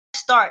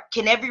start,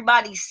 can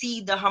everybody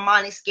see the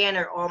harmonic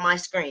scanner on my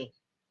screen?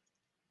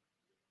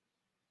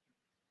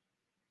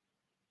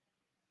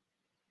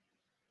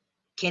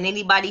 Can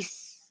anybody?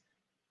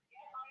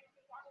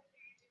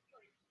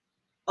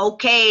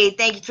 Okay,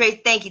 thank you, Trace.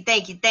 Thank you,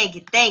 thank you, thank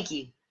you, thank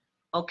you.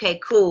 Okay,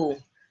 cool.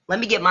 Let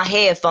me get my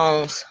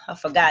headphones. I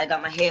forgot I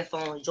got my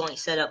headphone joint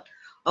set up.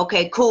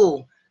 Okay,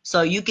 cool.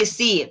 So you can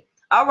see it.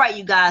 All right,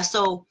 you guys.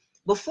 So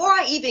before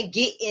I even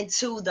get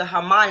into the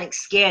harmonic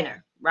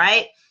scanner,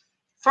 right?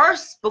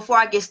 First, before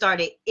I get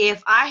started,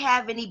 if I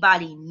have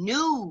anybody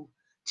new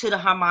to the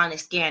harmonic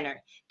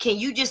scanner, can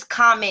you just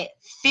comment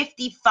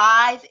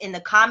 55 in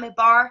the comment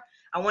bar?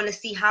 I want to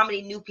see how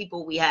many new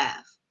people we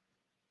have.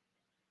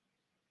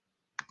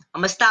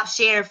 I'm going to stop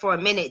sharing for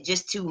a minute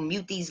just to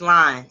mute these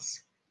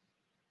lines.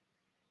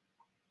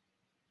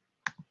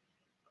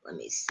 Let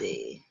me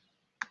see.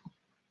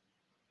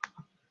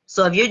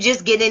 So if you're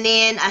just getting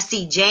in, I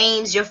see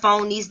James, your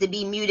phone needs to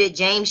be muted.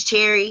 James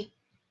Cherry.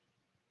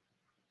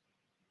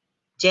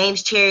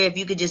 James Cherry, if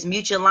you could just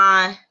mute your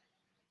line.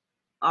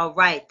 All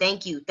right.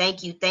 Thank you.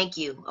 Thank you. Thank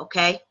you.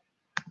 Okay.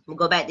 I'm going to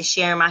go back to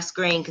sharing my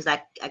screen because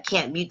I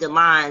can't mute the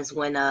lines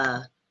when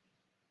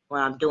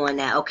I'm doing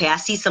that. Okay. I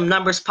see some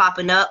numbers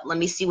popping up. Let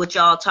me see what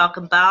y'all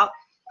talking about.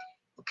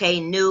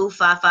 Okay, new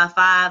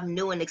 555,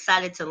 new and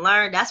excited to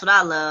learn. That's what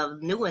I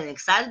love, new and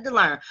excited to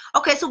learn.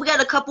 Okay, so we got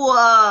a couple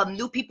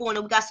new people and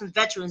then we got some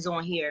veterans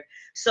on here.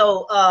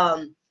 So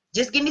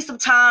just give me some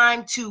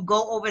time to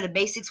go over the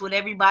basics with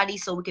everybody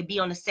so we can be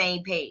on the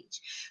same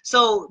page.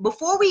 So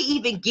before we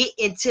even get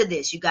into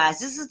this, you guys,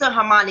 this is the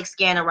harmonic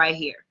scanner right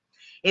here.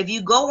 If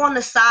you go on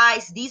the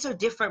sides, these are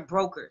different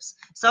brokers.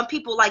 Some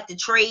people like to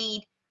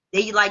trade.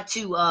 They like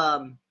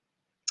to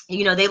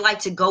they like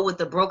to go with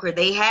the broker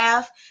they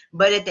have,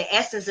 but at the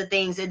essence of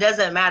things, it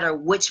doesn't matter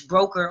which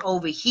broker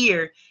over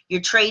here you're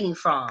trading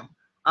from.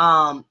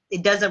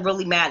 It doesn't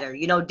really matter.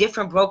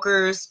 Different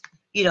brokers,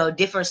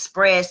 different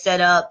spread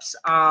setups.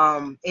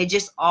 It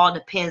just all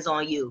depends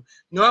on you.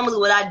 Normally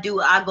what I do,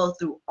 I go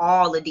through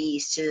all of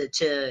these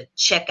to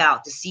check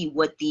out to see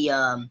what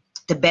the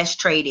best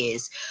trade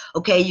is.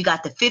 Okay, you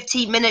got the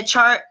 15-minute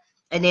chart,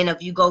 and then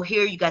if you go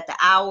here, you got the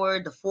hour,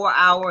 the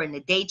 4-hour, and the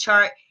day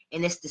chart.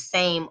 And it's the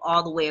same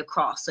all the way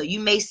across. So you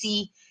may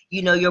see,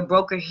 your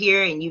broker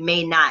here and you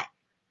may not.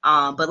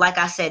 But like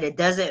I said, it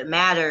doesn't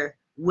matter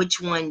which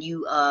one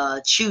you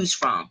choose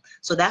from.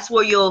 So that's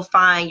where you'll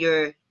find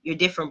your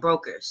different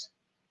brokers.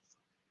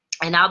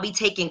 And I'll be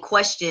taking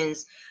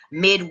questions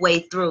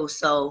midway through.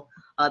 So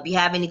if you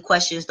have any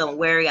questions, don't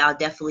worry. I'll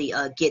definitely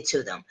get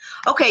to them.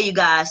 Okay, you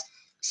guys.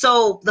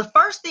 So the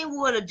first thing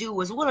we're going to do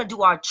is we're going to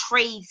do our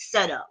trade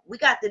setup. We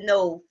got to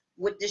know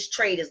what this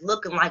trade is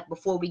looking like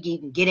before we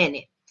even get in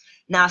it.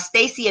 Now,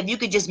 Stacy, if you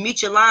could just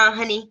mute your line,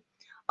 honey.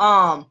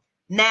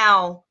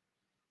 Now,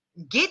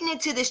 getting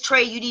into this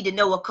trade, you need to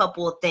know a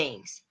couple of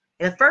things.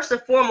 And first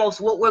and foremost,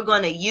 what we're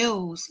going to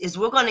use is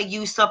we're going to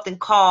use something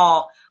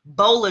called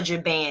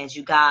Bollinger Bands,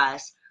 you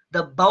guys.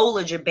 The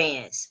Bollinger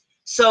Bands.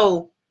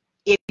 So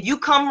if you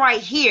come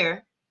right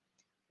here,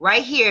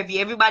 if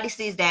everybody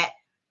sees that,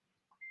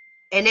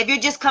 and if you're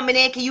just coming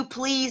in, can you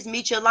please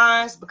mute your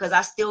lines? Because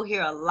I still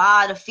hear a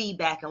lot of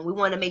feedback, and we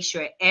want to make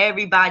sure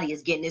everybody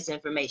is getting this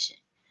information.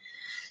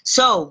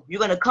 So you're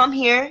going to come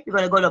here, you're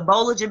going to go to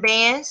Bollinger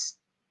Bands,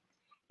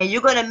 and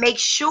you're going to make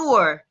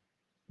sure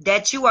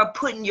that you are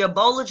putting your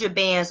Bollinger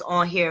Bands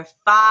on here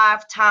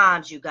 5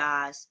 times, you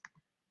guys.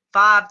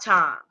 5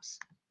 times,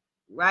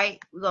 right?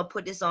 We're going to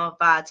put this on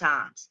 5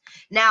 times.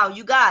 Now,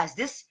 you guys,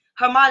 this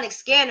harmonic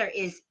scanner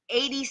is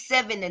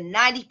 87 to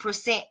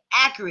 90%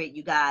 accurate,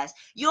 you guys.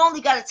 You only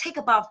got to take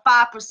about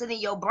 5% of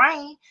your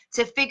brain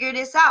to figure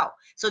this out.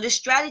 So the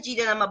strategy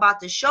that I'm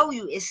about to show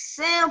you is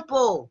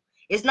simple.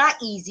 It's not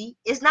easy,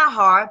 it's not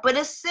hard, but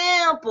it's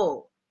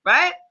simple,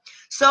 right?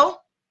 So,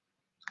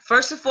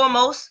 first and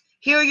foremost,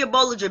 here are your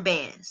Bollinger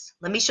Bands.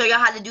 Let me show you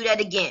how to do that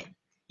again.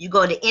 You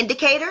go to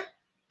indicator,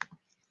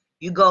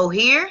 you go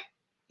here,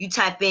 you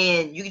type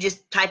in, you can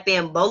just type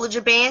in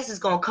Bollinger Bands, it's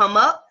going to come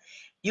up.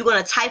 You're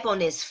going to type on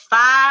this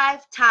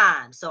 5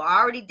 times. So I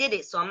already did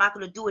it, so I'm not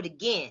going to do it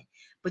again.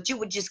 But you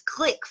would just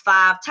click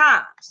 5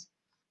 times.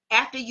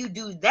 After you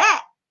do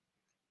that,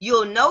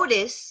 you'll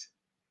notice,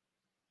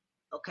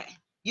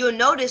 you'll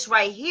notice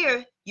right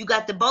here, you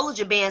got the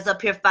Bollinger Bands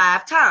up here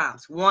 5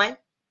 times. 1,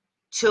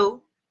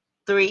 2,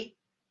 3,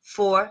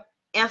 4,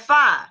 and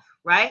 5,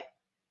 right?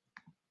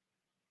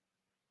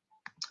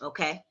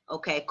 Okay,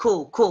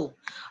 cool.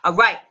 All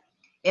right.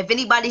 If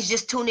anybody's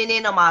just tuning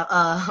in on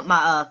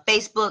my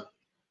Facebook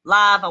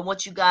Live, I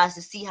want you guys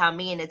to see how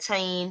me and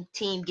the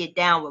team get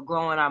down with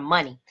growing our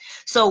money.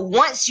 So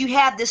once you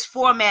have this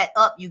format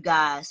up, you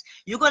guys,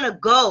 you're gonna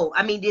go.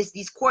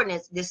 These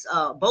coordinates, this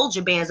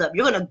Bollinger Bands up.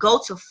 You're gonna go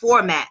to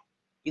format.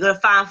 You're gonna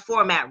find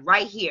format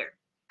right here.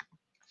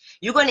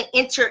 You're gonna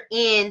enter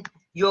in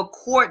your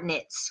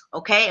coordinates,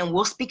 okay? And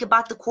we'll speak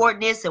about the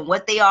coordinates and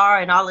what they are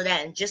and all of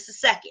that in just a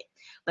second.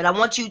 But I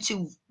want you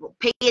to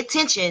pay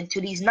attention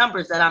to these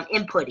numbers that I'm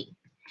inputting.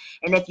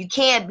 And if you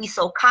can, be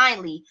so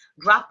kindly,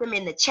 drop them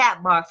in the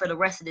chat bar for the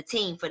rest of the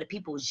team, for the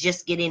people who's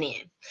just getting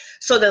in.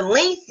 So the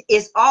length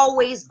is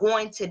always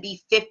going to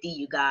be 50,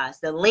 you guys.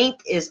 The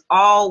length is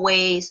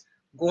always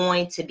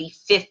going to be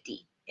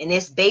 50. And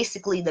it's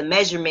basically the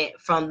measurement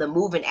from the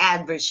moving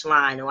average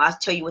line. And I'll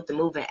tell you what the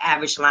moving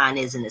average line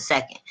is in a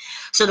second.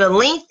 So the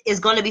length is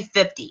going to be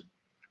 50.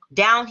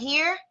 Down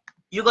here,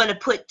 you're going to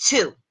put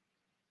 2.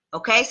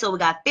 Okay, so we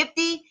got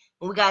 50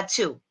 and we got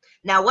 2.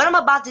 Now, what I'm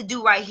about to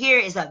do right here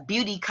is a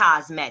beauty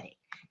cosmetic.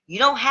 You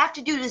don't have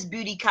to do this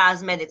beauty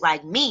cosmetic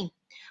like me,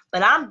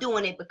 but I'm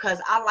doing it because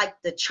I like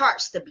the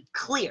charts to be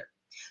clear.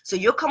 So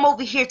you'll come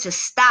over here to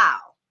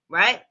style,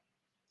 right?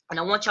 And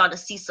I want y'all to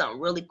see something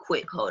really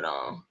quick. Hold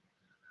on.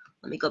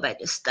 Let me go back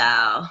to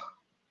style.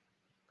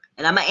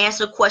 And I'm going to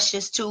answer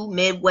questions too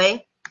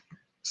midway.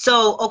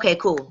 So, okay,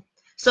 cool.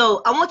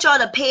 So I want y'all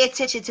to pay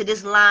attention to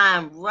this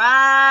line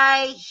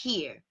right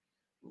here.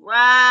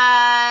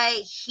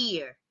 Right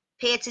here.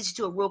 Pay attention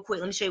to it real quick.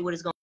 Let me show you what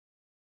it's going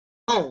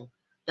to do. Boom.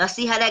 Y'all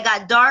see how that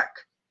got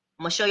dark?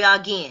 I'm going to show y'all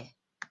again.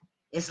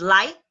 It's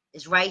light.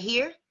 It's right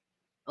here.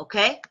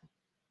 Okay?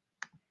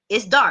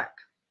 It's dark,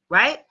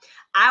 right?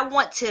 I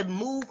want to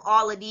move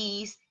all of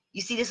these.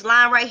 You see this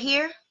line right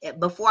here?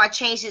 Before I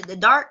changed it to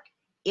dark,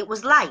 it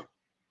was light.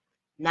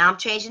 Now I'm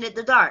changing it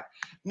to dark.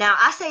 Now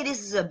I say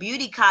this is a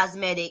beauty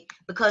cosmetic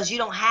because you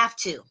don't have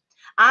to.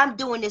 I'm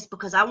doing this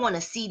because I want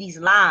to see these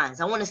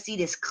lines. I want to see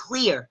this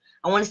clear.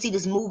 I want to see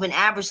this moving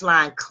average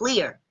line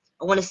clear.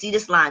 I want to see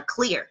this line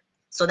clear.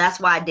 So that's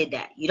why I did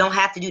that. You don't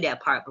have to do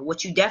that part. But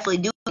what you definitely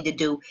do need to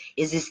do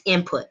is this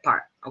input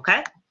part.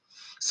 Okay?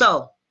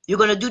 So you're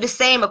going to do the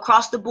same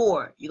across the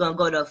board. You're going to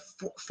go to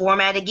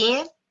format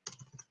again.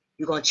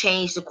 You're going to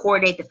change the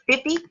coordinate to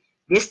 50.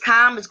 This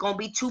time it's going to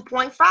be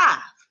 2.5.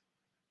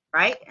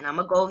 Right? And I'm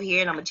going to go over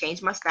here and I'm going to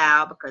change my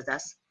style because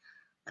that's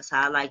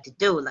how I like to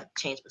do. I like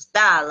to change my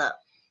style up.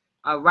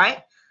 All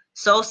right?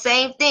 So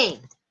same thing.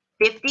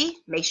 50.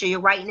 Make sure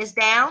you're writing this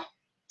down.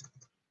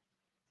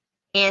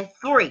 And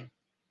 3.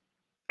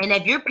 And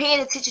if you're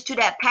paying attention to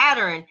that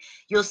pattern,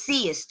 you'll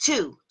see it's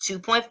 2,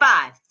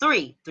 2.5,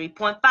 3,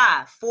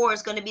 3.5. 4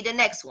 is going to be the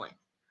next one.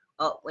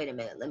 Oh, wait a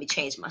minute. Let me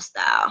change my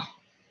style.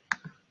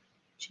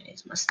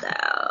 Change my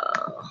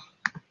style.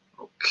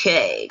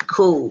 Okay.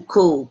 Cool,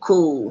 cool,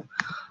 cool.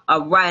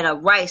 All right, all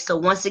right. So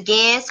once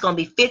again, it's going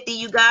to be 50,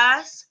 you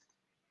guys.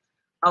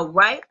 All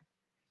right.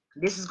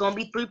 This is going to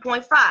be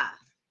 3.5.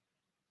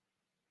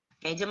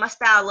 Changing my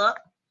style up.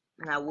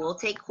 And I will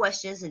take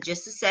questions in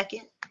just a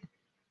second.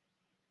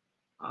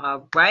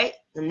 All right.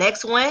 The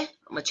next one, I'm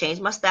going to change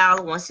my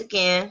style once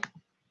again.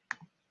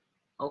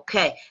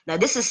 Okay. Now,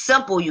 this is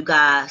simple, you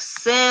guys.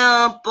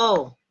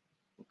 Simple.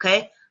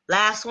 Okay.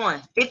 Last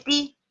one,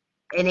 50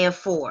 and then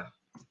 4.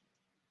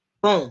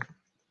 Boom.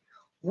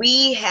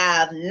 We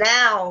have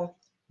now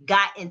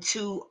got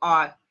into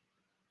our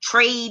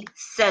trade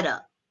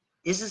setup.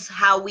 This is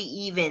how we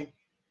even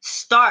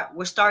start.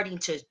 We're starting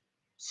to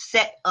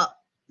set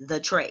up the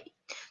trade.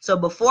 So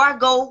before I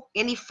go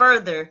any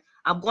further,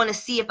 I'm going to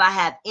see if I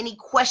have any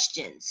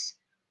questions.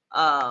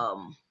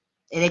 And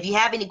if you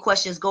have any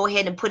questions, go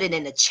ahead and put it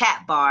in the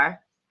chat bar.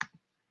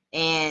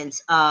 And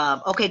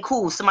okay,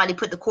 cool. Somebody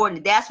put the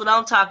coordinate. That's what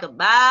I'm talking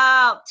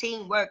about.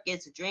 Teamwork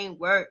is a dream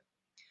work.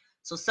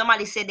 So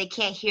somebody said they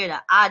can't hear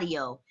the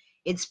audio.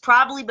 It's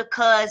probably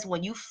because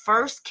when you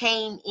first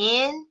came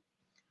in,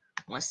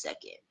 one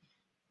second.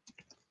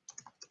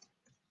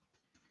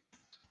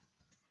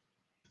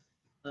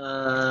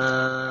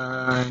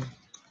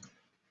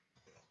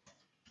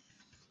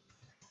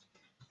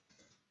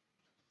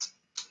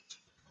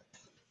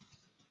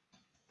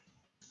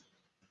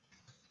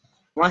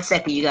 One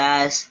second, you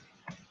guys.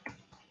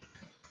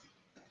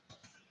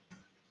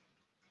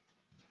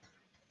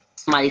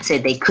 Somebody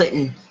said they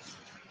couldn't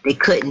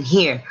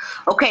hear.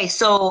 Okay,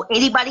 so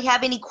anybody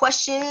have any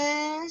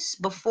questions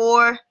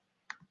before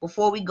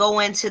we go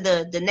into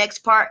the next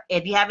part?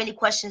 If you have any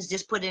questions,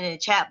 just put it in the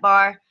chat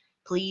bar.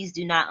 Please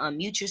do not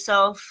unmute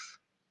yourself.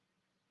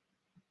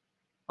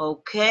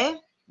 Okay,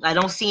 I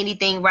don't see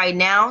anything right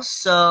now.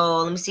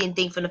 So let me see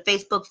anything from the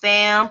Facebook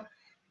fam.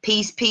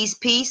 Peace, peace,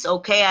 peace.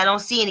 Okay, I don't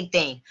see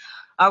anything.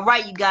 All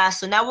right, you guys.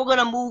 So now we're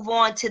gonna move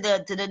on to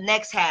the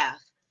next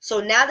half. So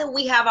now that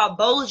we have our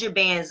Bollinger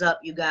Bands up,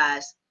 you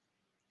guys,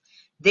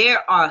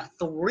 there are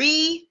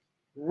 3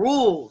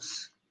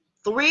 rules.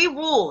 3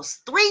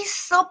 rules. 3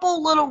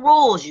 simple little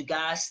rules, you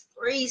guys.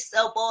 3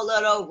 simple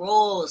little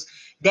rules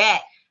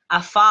that I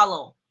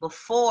follow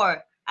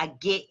before I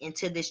get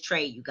into this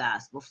trade, you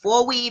guys.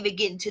 Before we even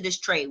get into this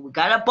trade, we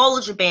got our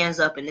Bollinger Bands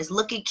up and it's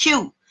looking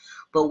cute.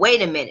 But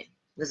wait a minute.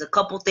 There's a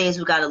couple things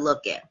we got to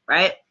look at,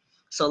 right?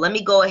 So let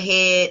me go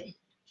ahead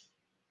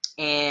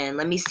and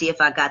let me see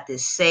if I got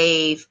this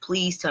saved.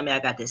 Please tell me I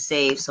got this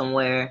saved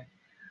somewhere.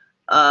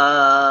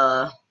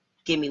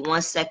 Give me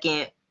 1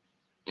 second.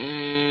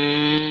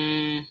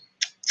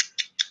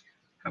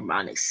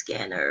 Harmonic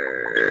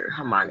scanner.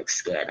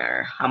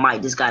 I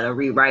might just gotta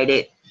rewrite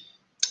it.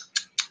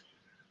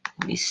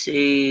 Let me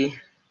see.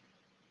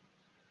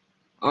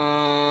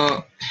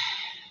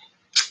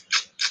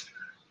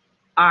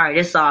 All right,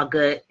 it's all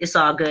good. It's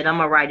all good. I'm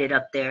gonna write it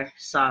up there.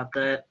 It's all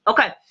good.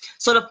 Okay.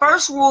 So the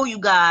first rule, you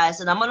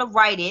guys, and I'm gonna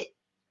write it,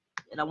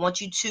 and I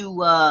want you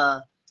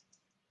to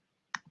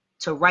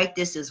write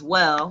this as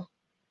well.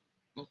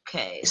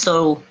 Okay.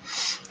 So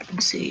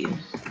let's see.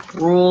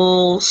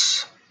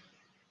 Rules.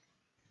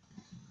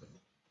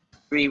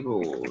 3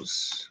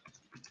 rules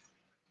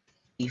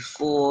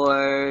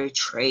before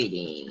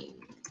trading.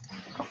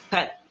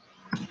 Okay.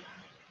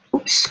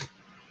 Oops.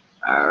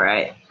 All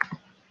right.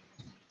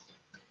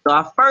 So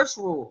our first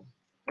rule,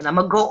 and I'm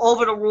gonna go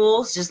over the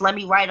rules. Just let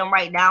me write them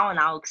right now, and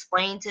I'll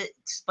explain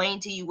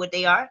to you what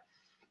they are.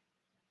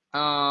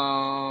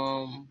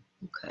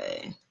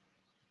 Okay.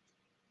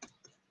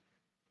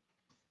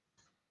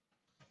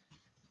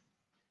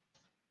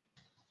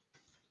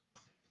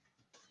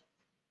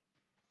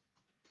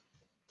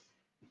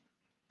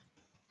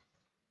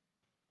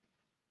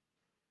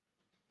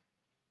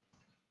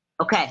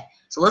 Okay.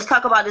 So let's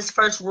talk about this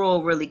first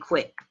rule really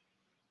quick.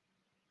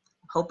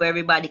 Hope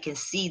everybody can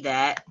see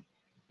that.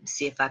 Let's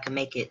see if I can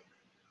make it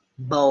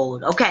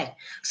bold. Okay.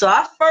 So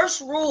our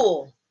first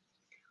rule,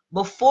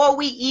 before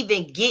we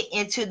even get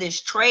into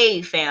this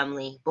trade,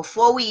 family,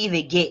 before we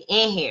even get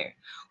in here,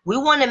 we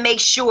want to make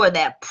sure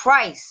that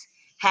price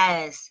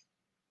has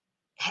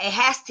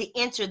to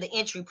enter the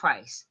entry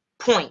price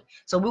point.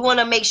 So we want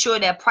to make sure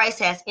that price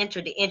has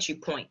entered the entry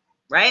point,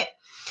 right?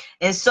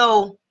 And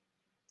so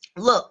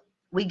look,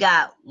 we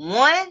got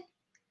 1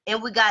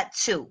 and we got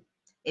 2.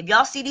 If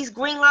y'all see these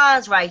green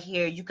lines right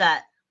here, you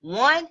got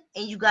 1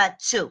 and you got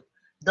 2.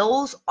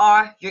 Those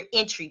are your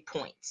entry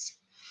points.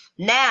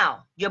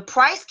 Now, your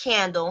price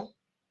candle,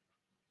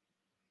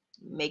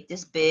 make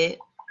this big.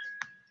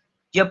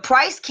 Your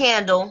price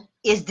candle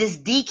is this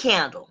D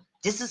candle.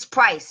 This is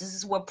price. This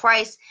is where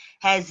price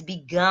has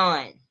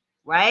begun,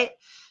 right?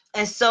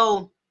 And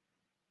so,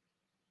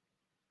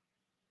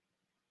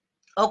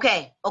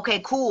 okay,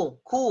 cool.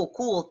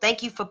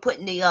 Thank you for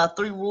putting the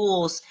 3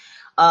 rules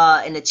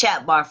in the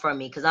chat bar for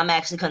me, because I'm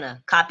actually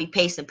gonna copy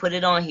paste and put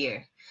it on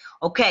here.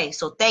 Okay,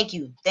 so thank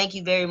you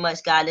very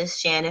much, Goddess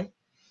Shannon.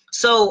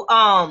 So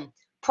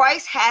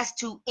price has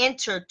to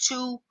enter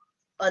 2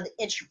 of the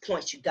entry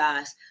points, you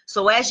guys.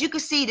 So as you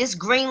can see, this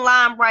green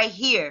line right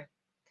here,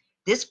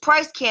 this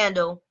price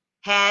candle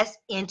has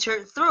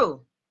entered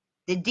through.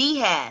 The D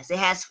has. It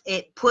had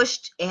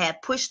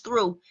pushed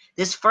through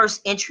this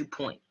first entry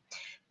point.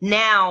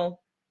 Now,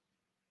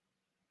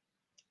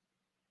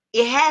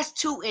 it has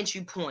 2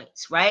 entry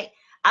points, right?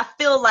 I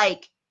feel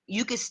like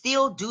you can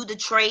still do the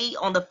trade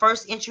on the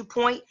first entry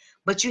point,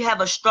 but you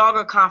have a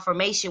stronger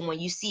confirmation when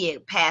you see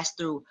it pass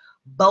through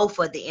both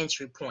of the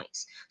entry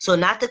points. So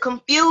not to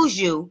confuse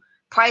you,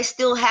 price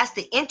still has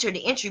to enter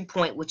the entry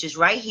point, which is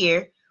right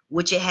here,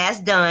 which it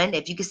has done.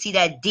 If you can see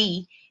that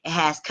D, it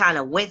has kind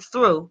of went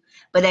through.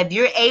 But if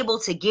you're able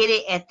to get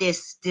it at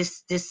this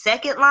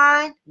second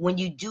line, when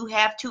you do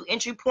have 2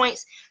 entry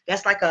points,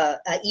 that's like a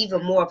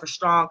even more of a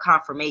strong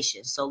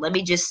confirmation. So let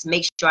me just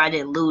make sure I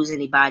didn't lose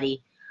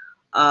anybody.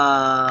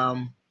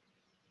 3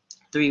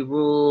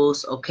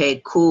 rules.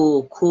 Okay,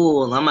 cool.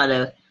 I'm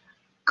gonna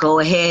go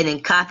ahead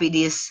and copy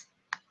this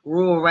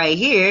rule right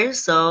here,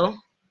 so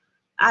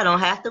I don't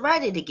have to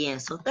write it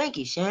again. So thank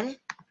you, Shannon.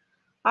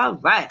 All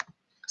right.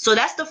 So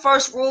that's the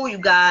first rule, you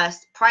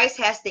guys. Price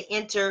has to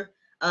enter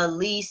at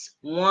least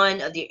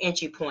 1 of your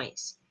entry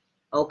points.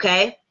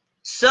 Okay?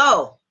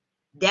 So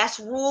that's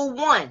rule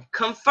 1.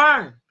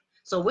 Confirm.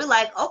 So we're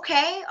like,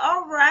 okay,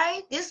 all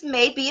right, this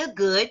may be a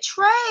good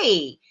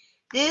trade.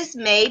 This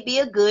may be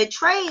a good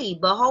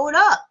trade, but hold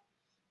up.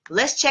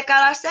 Let's check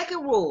out our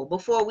second rule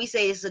before we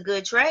say it's a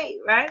good trade,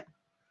 right?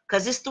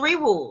 Because it's 3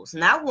 rules,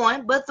 not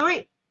 1, but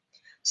 3.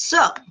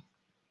 So,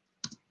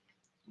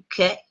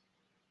 okay.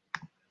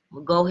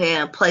 We'll go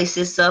ahead and place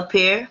this up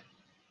here.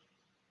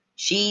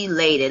 She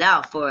laid it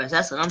out for us.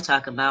 That's what I'm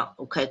talking about.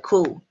 Okay,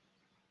 cool.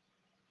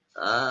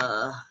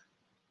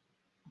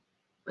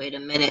 Wait a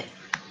minute.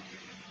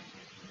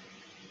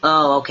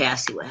 Oh, okay, I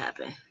see what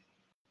happened.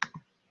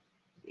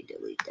 Let me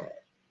delete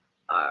that.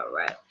 All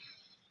right.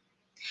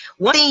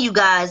 One thing, you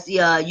guys, you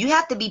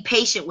have to be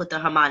patient with the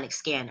harmonic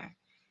scanner.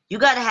 You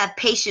got to have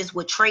patience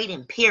with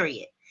trading,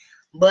 period.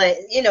 But,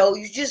 you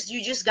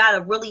just got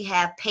to really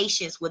have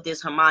patience with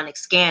this harmonic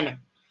scanner.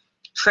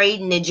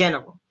 Trading in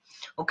general.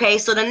 Okay,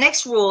 so the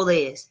next rule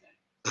is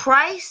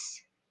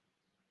price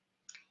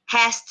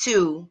has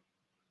to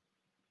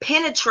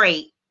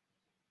penetrate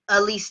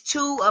at least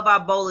 2 of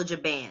our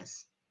Bollinger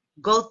Bands.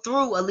 Go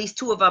through at least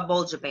 2 of our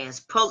Bollinger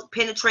Bands.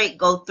 Penetrate,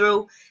 go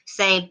through,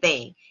 same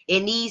thing.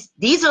 And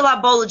these are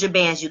our Bollinger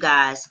Bands, you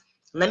guys.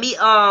 Let me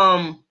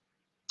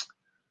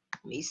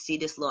see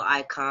this little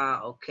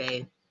icon.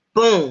 Okay,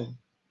 boom.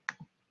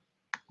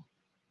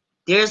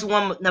 There's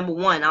one, number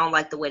 1. I don't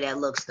like the way that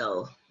looks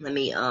though. Let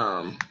me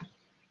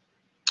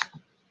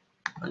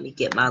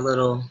get my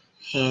little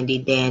handy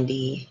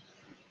dandy.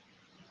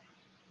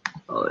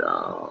 Hold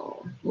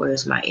on.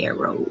 Where's my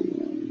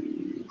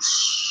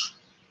arrows?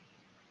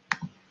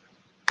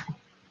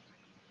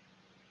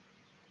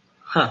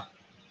 Huh.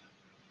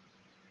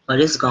 Oh,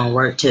 this is gonna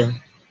work too.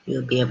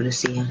 You'll be able to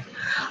see him.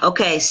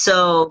 Okay,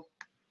 so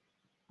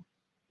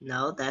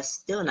no, that's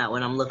still not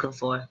what I'm looking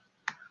for.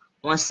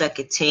 1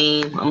 second,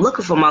 team. I'm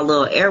looking for my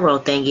little arrow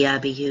thingy I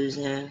be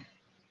using.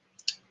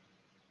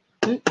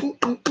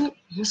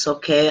 It's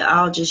okay.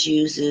 I'll just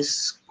use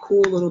this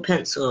cool little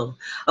pencil.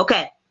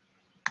 Okay,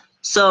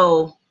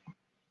 so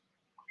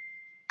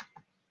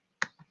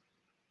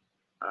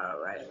all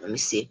right, let me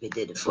see if it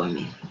did it for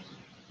me.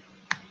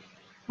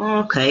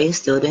 Okay, it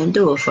still didn't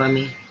do it for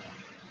me.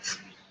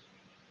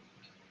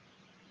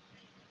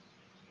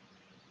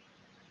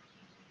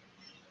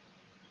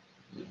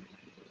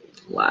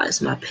 Why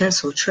is my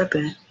pencil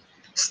tripping?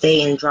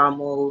 Stay in draw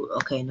mode.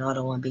 Okay, no, I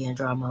don't want to be in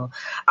draw mode.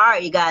 All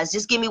right, you guys,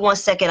 just give me 1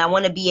 second. I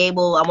want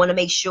to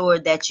make sure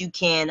that you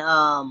can,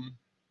 I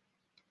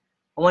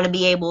want to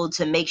be able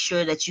to make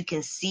sure that you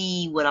can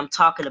see what I'm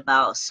talking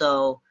about.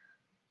 So,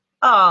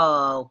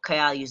 oh, okay,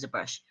 I'll use the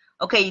brush.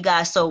 Okay, you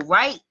guys, so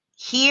right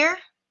here,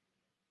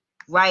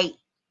 right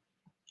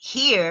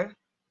here,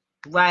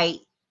 right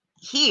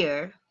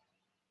here,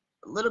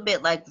 a little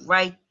bit like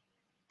right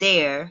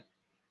there,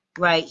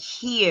 right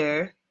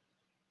here.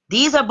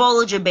 These are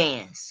Bollinger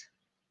Bands.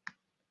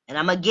 And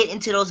I'm going to get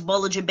into those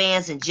Bollinger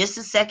Bands in just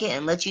a second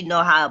and let you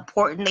know how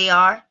important they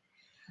are.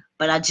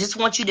 But I just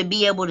want you to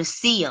be able to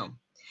see them.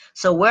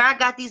 So where I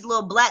got these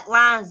little black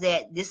lines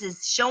at, this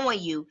is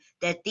showing you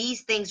that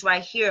these things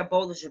right here are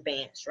Bollinger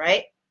Bands,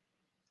 right?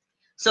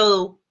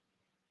 So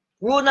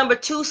rule number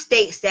 2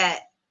 states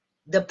that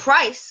the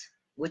price,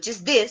 which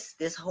is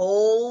this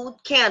whole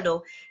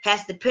candle,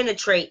 has to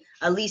penetrate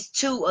at least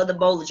 2 of the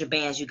Bollinger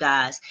Bands, you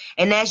guys.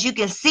 And as you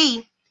can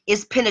see,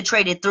 it's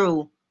penetrated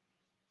through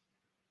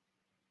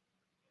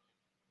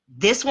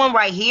this one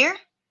right here,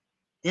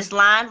 this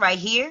line right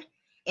here,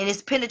 and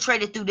it's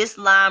penetrated through this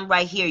line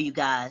right here, you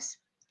guys.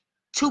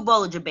 2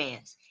 Bollinger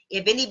Bands.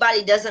 If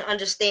anybody doesn't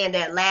understand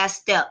that last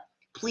step,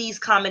 please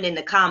comment in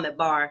the comment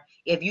bar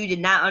if you did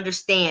not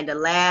understand the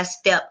last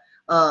step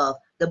of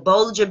the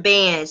Bollinger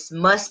Bands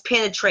must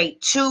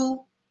penetrate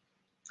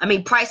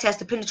price has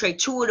to penetrate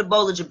 2 of the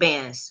Bollinger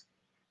Bands.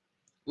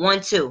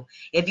 1, 2.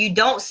 If you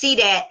don't see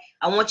that,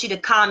 I want you to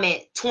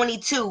comment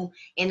 22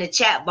 in the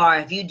chat bar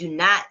if you do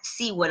not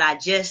see what I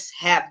just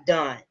have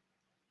done.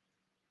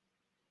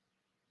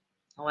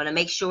 I want to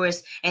make sure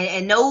it's,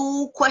 and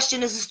no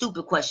question is a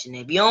stupid question.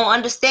 If you don't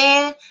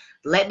understand,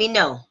 let me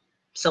know.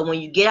 So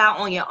when you get out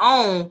on your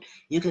own,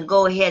 you can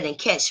go ahead and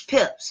catch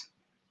pips.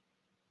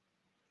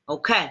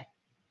 Okay.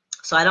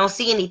 So I don't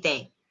see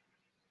anything.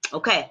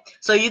 Okay.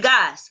 So you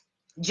guys,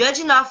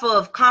 judging off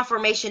of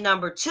confirmation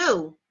number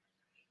 2,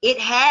 it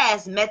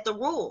has met the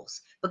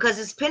rules because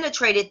it's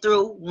penetrated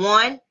through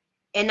 1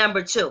 and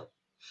number 2,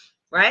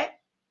 right?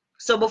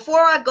 So before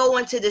I go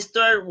into this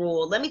third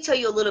rule, let me tell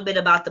you a little bit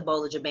about the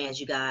Bollinger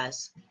Bands, you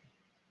guys.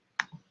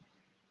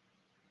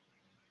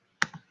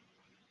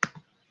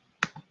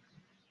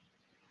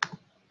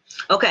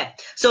 Okay,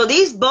 so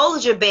these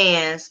Bollinger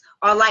Bands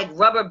are like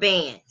rubber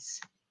bands,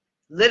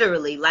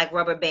 literally like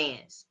rubber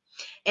bands.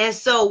 And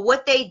so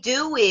what they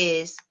do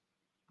is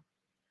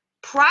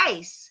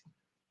price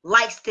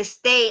likes to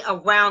stay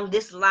around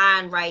this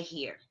line right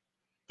here.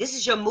 This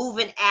is your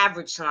moving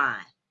average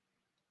line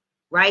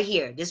right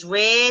here. This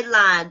red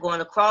line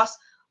going across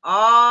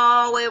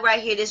all the way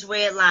right here, this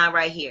red line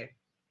right here,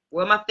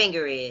 where my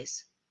finger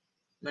is.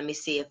 Let me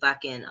see if I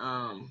can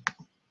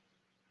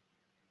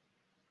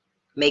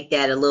make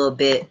that a little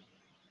bit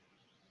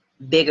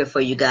bigger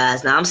for you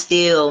guys. Now I'm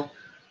still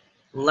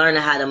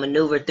learning how to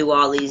maneuver through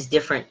all these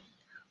different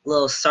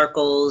little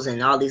circles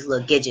and all these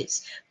little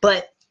gadgets.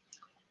 But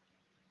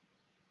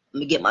let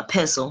me get my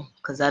pencil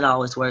because that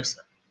always works.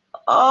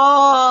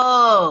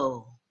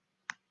 Oh,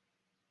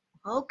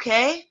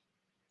 okay.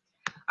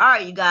 All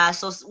right, you guys.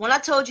 So when I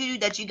told you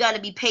that you got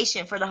to be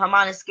patient for the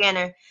harmonic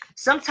scanner,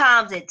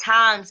 sometimes it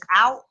times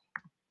out.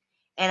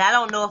 And I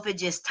don't know if it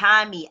just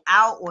timed me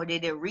out or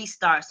did it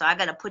restart. So I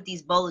got to put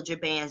these Bollinger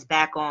Bands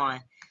back on.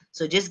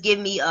 So just give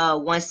me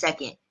 1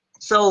 second.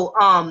 So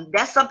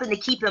that's something to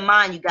keep in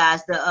mind, you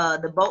guys.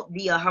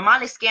 The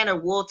harmonic scanner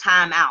will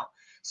time out.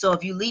 So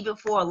if you leave it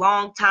for a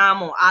long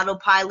time on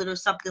autopilot or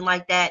something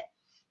like that,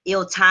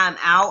 it'll time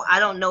out. I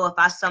don't know if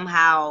I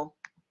somehow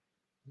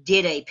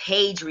did a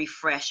page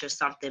refresh or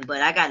something, but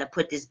I got to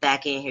put this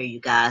back in here, you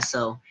guys.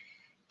 So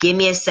give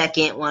me a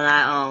second when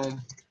I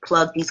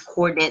plug these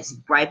coordinates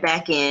right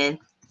back in,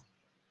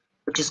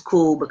 which is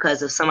cool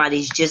because if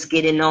somebody's just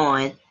getting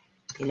on,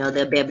 you know,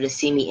 they'll be able to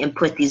see me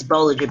input these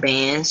Bollinger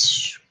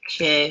Bands.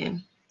 Okay.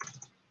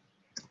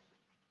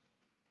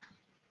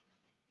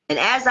 And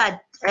as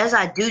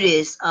I do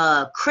this,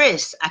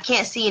 Chris, I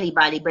can't see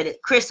anybody,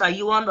 but Chris, are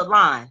you on the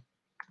line?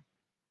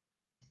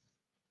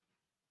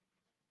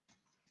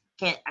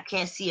 I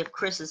can't see if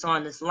Chris is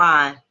on this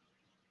line.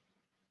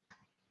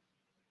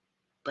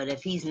 But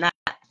if he's not,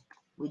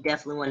 we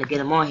definitely want to get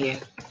him on here.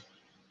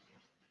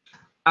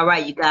 All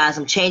right, you guys,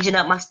 I'm changing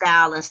up my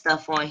style and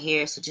stuff on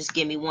here, so just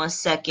give me 1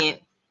 second.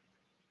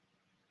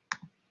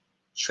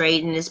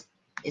 Trading is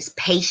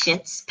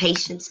patience,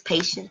 patience,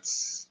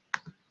 patience.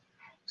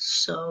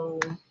 So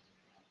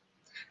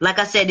Like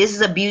I said, this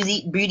is a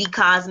beauty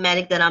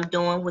cosmetic that I'm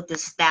doing with the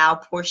style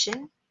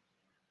portion.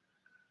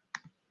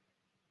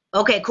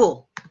 Okay,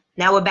 cool.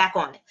 Now we're back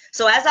on it.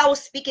 So as I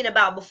was speaking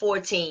about before,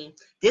 team,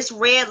 this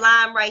red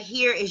line right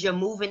here is your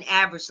moving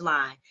average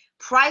line.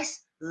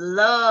 Price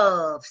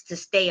loves to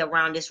stay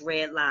around this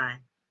red line.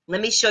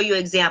 Let me show you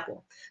an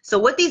example. So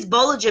what these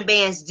Bollinger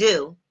Bands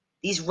do,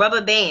 these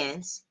rubber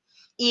bands,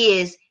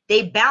 is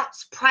they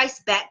bounce price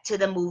back to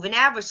the moving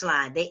average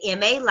line, the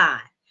MA line,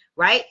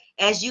 right?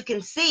 As you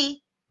can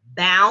see,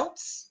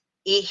 bounce,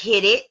 it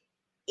hit it,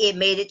 it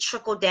made it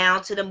trickle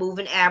down to the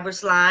moving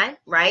average line,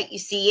 right? You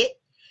see it?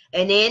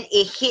 And then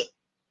it hit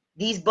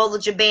these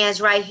Bollinger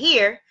Bands right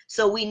here.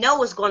 So we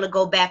know it's going to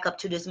go back up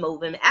to this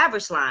moving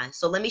average line.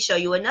 So let me show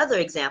you another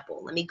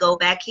example. Let me go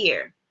back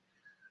here.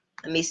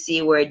 Let me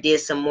see where it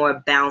did some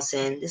more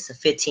bouncing. This is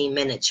a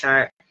 15-minute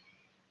chart.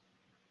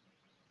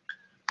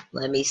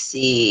 Let me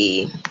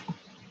see.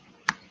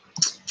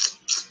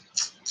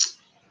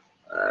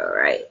 All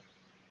right.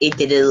 It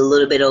did it a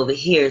little bit over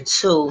here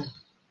too.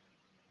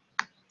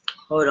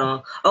 Hold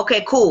on.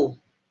 Okay, cool.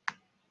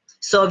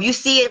 So if you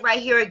see it right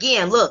here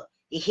again, look,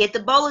 it hit the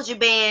Bollinger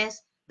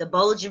Bands. The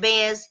Bollinger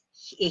Bands,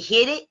 it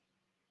hit it.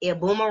 It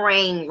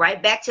boomerang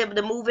right back to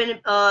the moving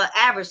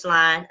average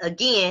line.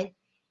 Again,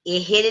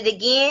 it hit it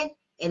again,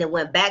 and it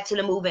went back to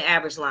the moving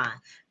average line.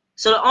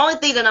 So the only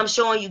thing that I'm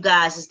showing you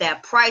guys is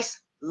that price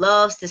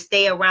loves to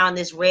stay around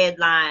this red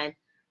line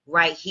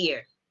right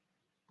here.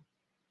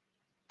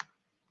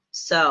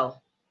 So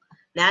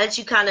now that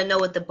you kind of know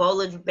what the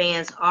Bollinger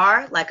Bands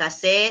are, like I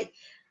said,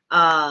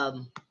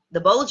 the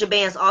Bollinger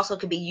Bands also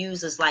can be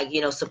used as, like, you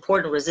know,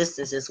 support and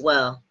resistance as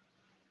well.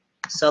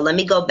 So let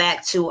me go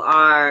back to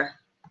our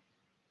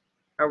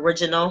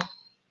original.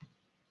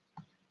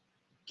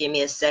 Give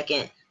me a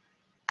second.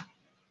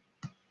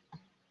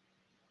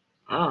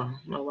 Oh, I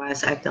don't know why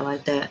it's acting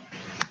like that.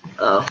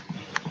 Oh.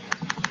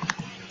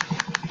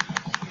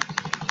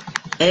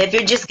 And if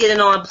you're just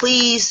getting on,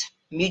 please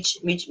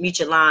mute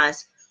your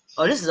lines.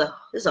 Oh, this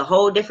is a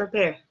whole different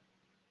pair.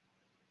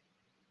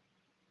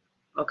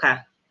 Okay.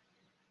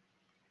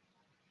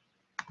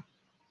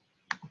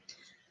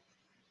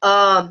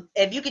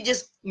 If you could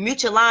just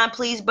mute your line,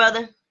 please,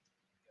 brother.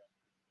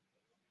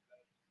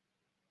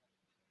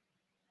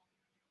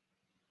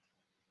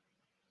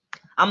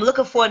 I'm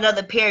looking for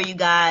another pair, you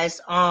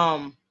guys.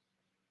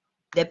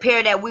 The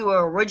pair that we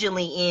were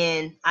originally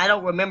in, I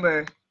don't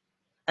remember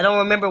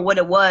what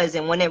it was,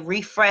 and when it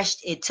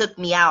refreshed, it took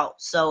me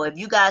out. So if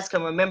you guys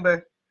can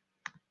remember,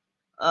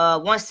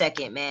 1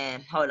 second,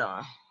 man. Hold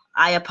on.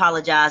 I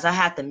apologize. I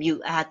have to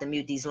mute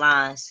these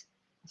lines.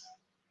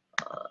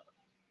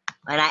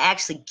 And I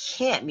actually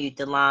can't mute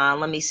the line.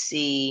 Let me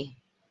see.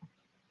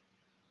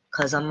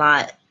 Cause I'm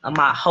not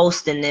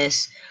hosting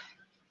this.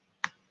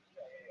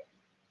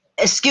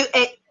 Excuse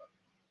me.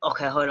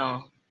 Okay, hold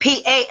on.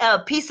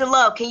 Peace and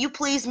love. Can you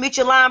please mute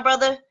your line,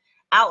 brother?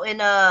 Out in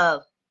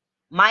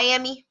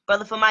Miami,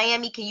 brother from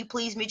Miami, can you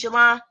please mute your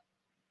line?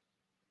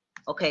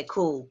 Okay,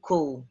 cool.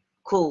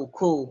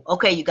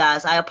 Okay, you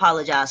guys, I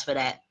apologize for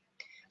that.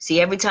 See,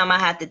 every time I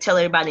have to tell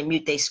everybody to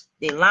mute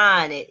their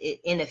line,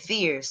 it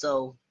interferes.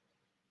 So,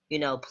 you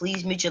know,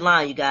 please mute your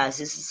line, you guys.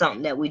 This is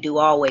something that we do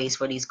always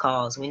for these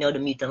calls. We know to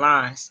mute the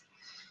lines.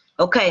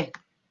 Okay,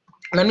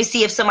 let me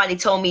see if somebody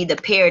told me the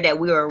pair that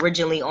we were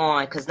originally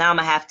on, because now I'm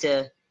going to have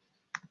to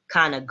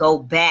kind of go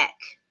back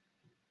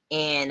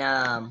and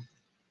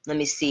let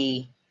me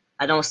see.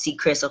 I don't see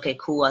Chris. Okay,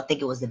 cool. I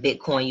think it was the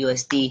Bitcoin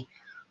USD.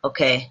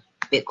 Okay,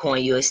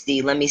 Bitcoin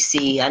USD. Let me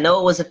see. I know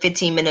it was a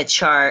 15-minute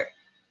chart.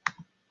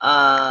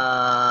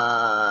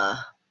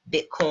 Bitcoin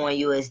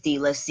USD.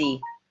 Let's see.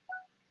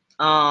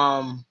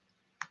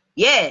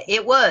 Yeah,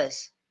 it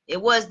was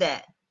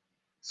that.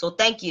 So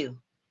thank you.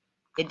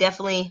 It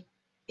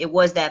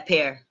was that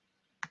pair.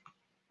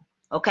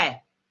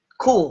 Okay,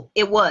 cool.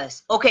 It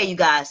was. Okay, you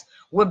guys,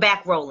 we're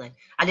back rolling.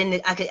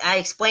 I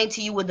explained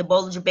to you what the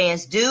Bollinger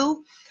Bands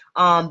do.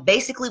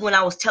 Basically, when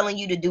I was telling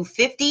you to do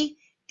 50,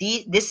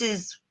 this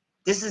is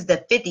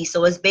the 50.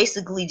 So it's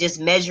basically just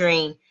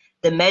measuring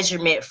the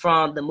measurement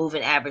from the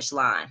moving average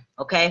line.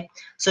 Okay,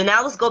 so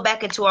now let's go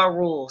back into our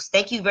rules.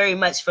 Thank you very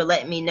much for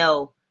letting me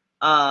know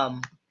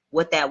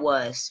what that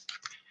was.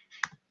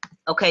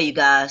 Okay, you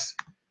guys,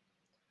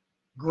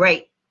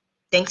 great.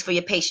 Thanks for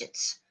your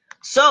patience.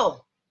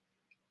 So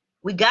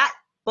we got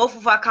both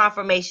of our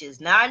confirmations.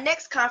 Now our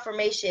next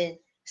confirmation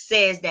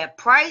says that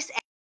price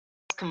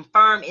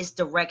confirm its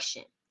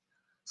direction.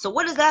 So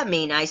what does that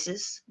mean,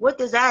 Isis? What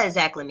does that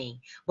exactly mean?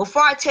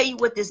 Before I tell you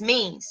what this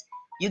means,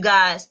 you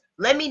guys,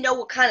 let me know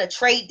what kind of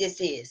trade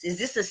this is. Is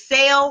this a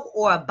sell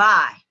or a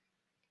buy?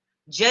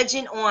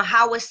 Judging on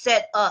how it's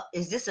set up,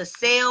 is this a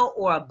sell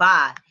or a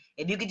buy?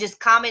 If you could just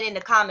comment in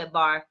the comment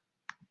bar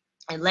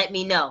and let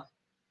me know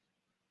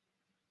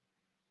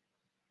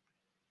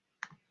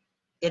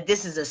if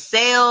this is a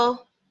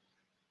sell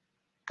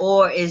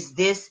or is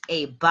this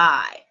a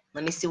buy.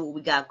 Let me see what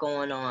we got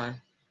going on.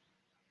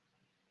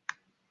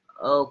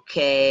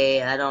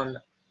 Okay, I don't know.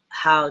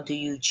 How do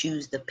you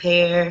choose the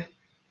pair?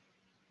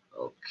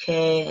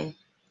 Okay.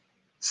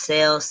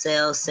 Sell,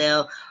 sell,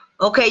 sell.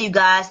 Okay, you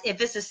guys,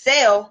 if it's a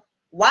sale,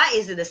 why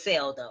is it a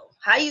sale though?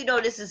 How do you know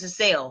this is a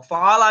sale? For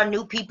all our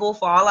new people,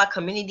 for all our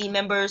community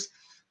members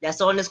that's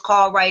on this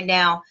call right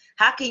now,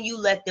 how can you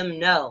let them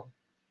know?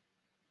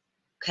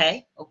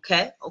 Okay,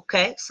 okay,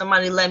 okay.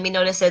 Somebody let me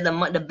know. They said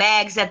the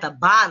bag's at the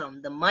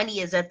bottom. The money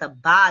is at the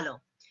bottom,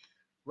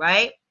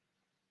 right?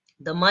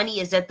 The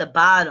money is at the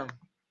bottom.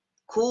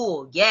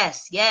 Cool.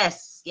 Yes,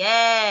 yes,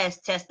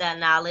 yes. Test that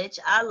knowledge.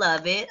 I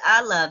love it.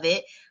 I love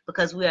it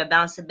because we are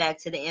bouncing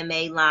back to the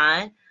MA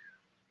line.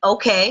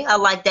 Okay, I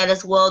like that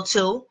as well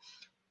too.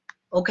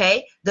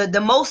 Okay, the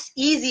most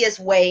easiest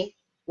way,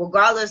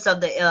 regardless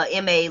of the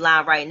MA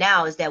line right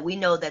now, is that we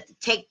know that the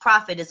take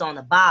profit is on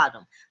the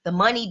bottom. The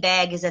money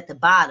bag is at the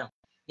bottom.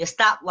 Your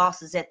stop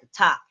loss is at the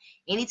top.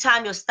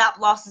 Anytime your stop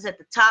loss is at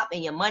the top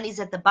and your money's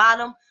at the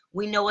bottom,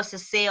 we know it's a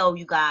sale,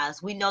 you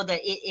guys. We know that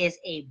it is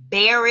a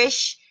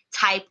bearish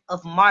type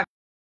of market.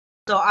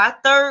 So our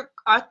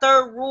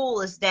third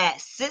rule is that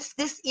since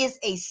this is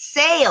a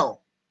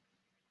sale,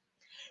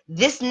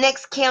 this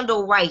next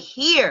candle right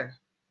here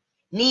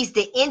needs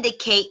to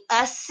indicate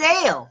a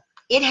sale.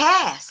 It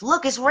has.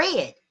 Look, it's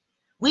red.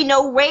 We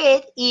know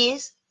red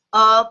is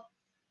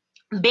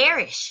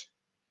bearish.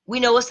 We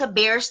know it's a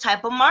bearish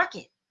type of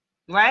market,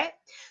 right?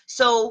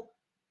 So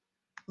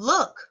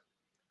look,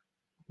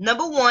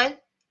 number one,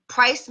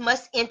 price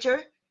must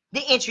enter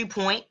the entry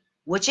point,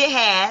 which it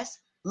has.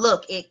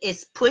 Look,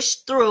 it's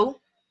pushed through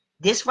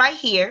this right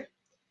here.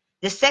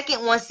 The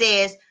second one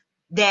says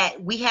that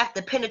we have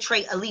to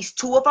penetrate at least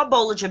two of our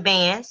Bollinger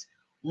Bands,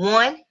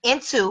 1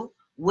 and 2,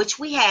 which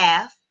we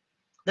have.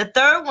 The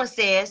third one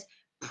says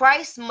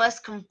price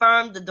must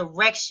confirm the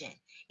direction.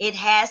 It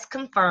has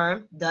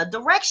confirmed the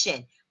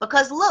direction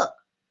because look,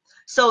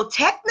 so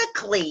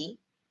technically,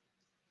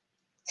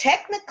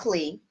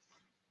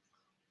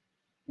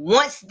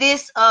 once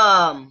this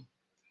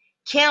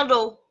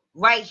candle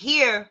right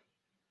here,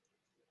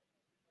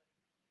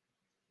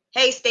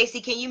 hey Stacy,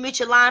 can you mute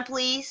your line,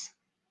 please?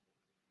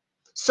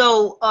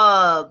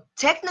 So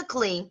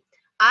technically,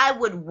 I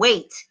would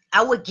wait.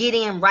 I would get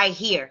in right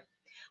here.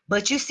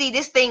 But you see,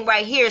 this thing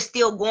right here is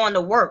still going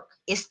to work.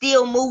 It's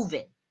still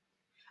moving.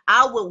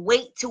 I would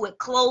wait till it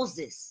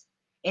closes.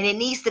 And it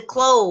needs to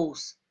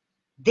close.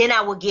 Then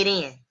I will get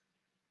in.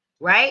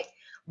 Right?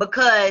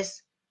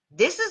 Because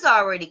this is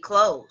already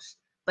closed.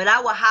 But I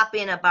will hop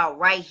in about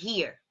right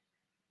here.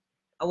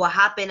 I will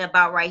hop in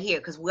about right here.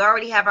 Because we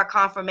already have our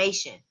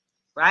confirmation.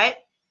 Right?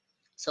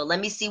 So let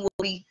me see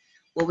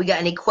what we got.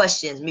 Any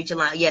questions? Mute your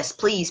line. Yes,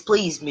 please,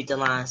 please mute the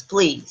lines.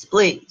 Please,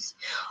 please.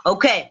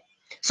 Okay.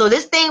 So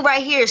this thing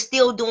right here is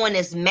still doing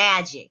its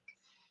magic.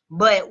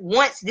 But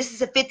once this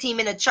is a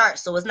 15-minute chart,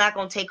 so it's not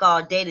going to take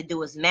all day to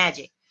do its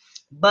magic.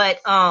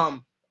 But I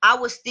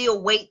would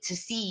still wait to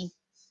see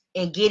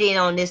and get in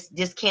on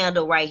this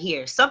candle right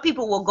here. Some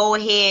people will go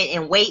ahead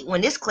and wait when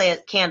this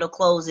candle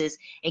closes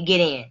and get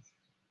in.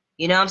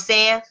 You know what I'm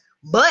saying?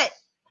 But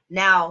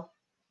now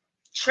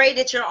trade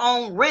at your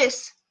own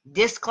risk.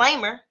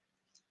 Disclaimer.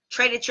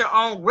 Trade at your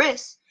own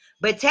risk,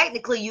 but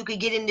technically you could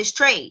get in this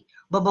trade.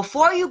 But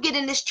before you get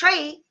in this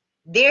trade,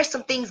 there's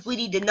some things we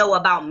need to know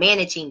about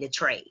managing the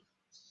trade.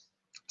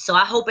 So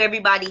I hope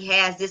everybody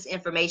has this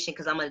information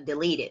because I'm going to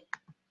delete it.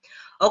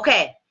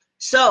 Okay,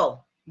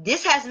 so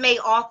this has made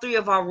all three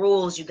of our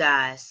rules, you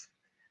guys.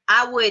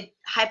 I would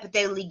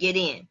hypothetically get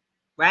in,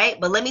 right?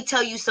 But let me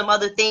tell you some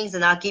other things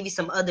and I'll give you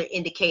some other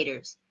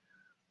indicators.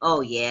 Oh,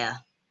 yeah.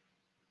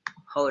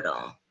 Hold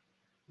on.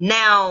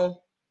 Now,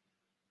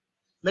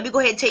 let me go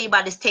ahead and tell you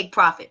about this take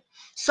profit.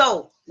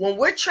 So when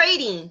we're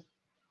trading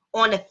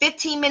on a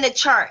 15-minute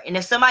chart, and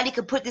if somebody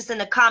could put this in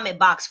the comment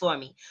box for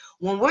me,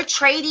 when we're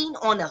trading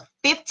on a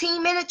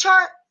 15-minute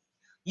chart,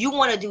 you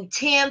want to do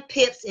 10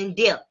 pips and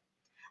dip.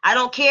 I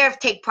don't care if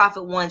take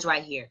profit 1's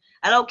right here.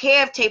 I don't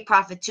care if take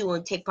profit 2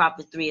 and take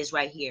profit 3 is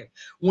right here.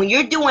 When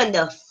you're doing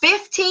the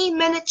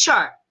 15-minute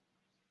chart,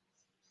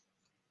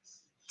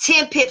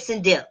 10 pips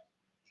and dip.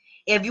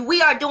 If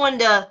we are doing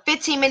the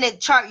 15-minute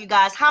chart, you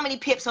guys, how many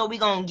pips are we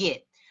going to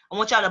get? I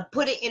want y'all to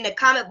put it in the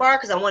comment bar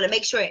because I want to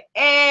make sure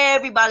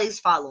everybody's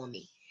following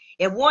me.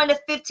 If we're in the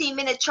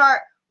 15-minute chart,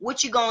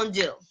 what you going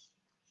to do?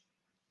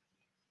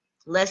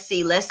 Let's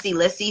see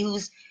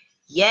who's,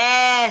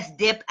 yes,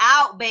 dip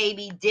out,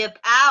 baby, dip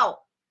out.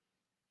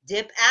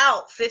 Dip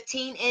out,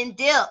 15 and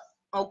dip,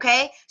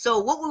 okay? So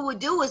what we would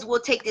do is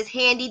we'll take this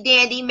handy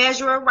dandy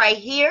measurer right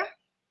here.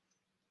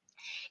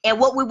 And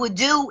what we would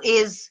do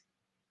is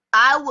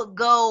I would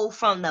go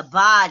from the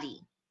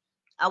body.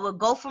 I would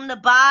go from the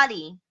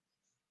body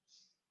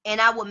and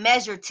I would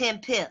measure 10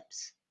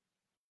 pips.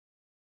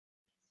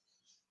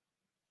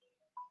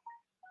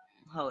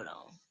 Hold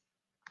on.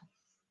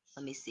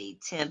 Let me see.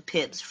 10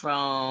 pips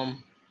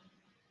from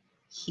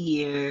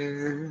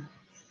here.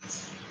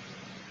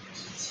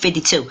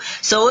 52.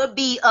 So it'll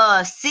be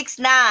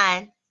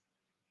 69.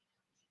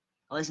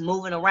 Oh, it's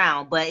moving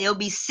around, but it'll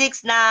be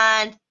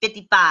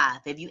 69.55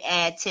 if you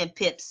add 10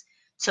 pips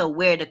to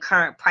where the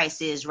current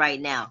price is right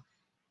now.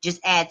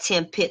 Just add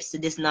 10 pips to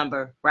this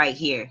number right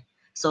here.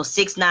 So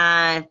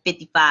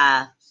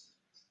 69.55.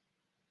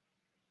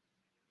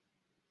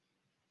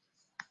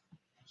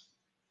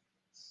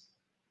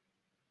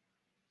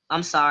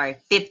 I'm sorry,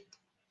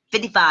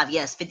 55.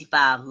 Yes,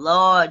 55.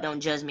 Lord,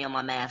 don't judge me on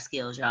my math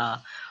skills,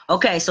 y'all.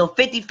 Okay, so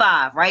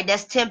 55, right?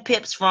 That's 10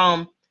 pips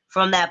from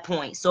that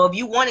point. So if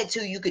you wanted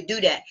to, you could do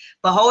that.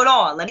 But hold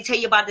on, let me tell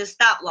you about this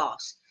stop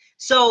loss.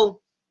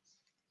 So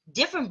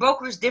different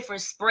brokers,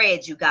 different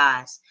spreads, you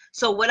guys.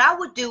 So what I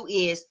would do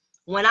is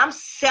when I'm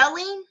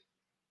selling,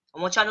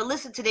 I want y'all to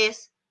listen to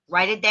this,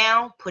 write it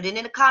down, put it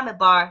in the comment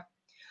bar.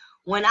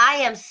 When I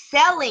am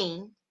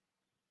selling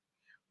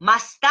my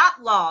stop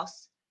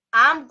loss,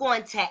 I'm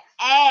going to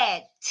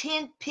add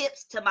 10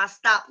 pips to my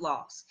stop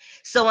loss.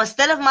 So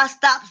instead of my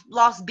stop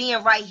loss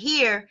being right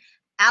here,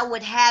 I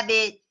would have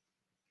it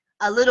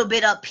a little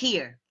bit up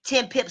here,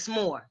 10 pips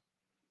more.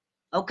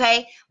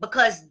 Okay?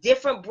 Because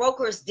different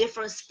brokers,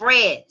 different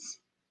spreads,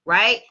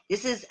 right?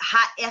 This is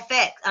hot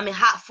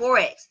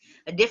Forex.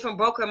 A different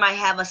broker might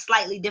have a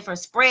slightly different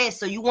spread.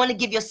 So you want to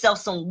give yourself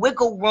some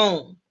wiggle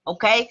room.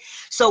 Okay?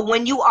 So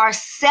when you are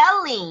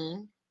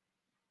selling,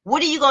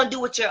 what are you going to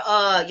do with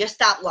your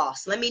stop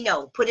loss? Let me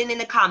know. Put it in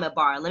the comment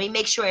bar. Let me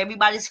make sure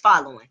everybody's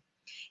following.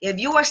 If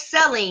you are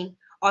selling,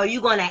 are you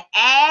going to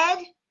add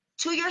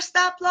to your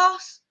stop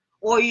loss,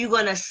 or are you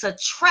going to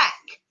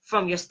subtract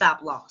from your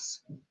stop loss?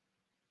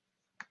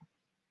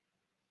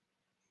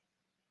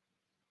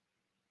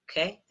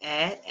 Okay,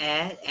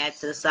 add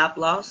to the stop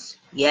loss.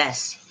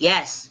 Yes,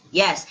 yes,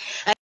 yes.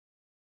 You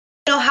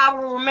know how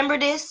I remember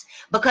this?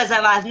 Because if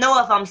I know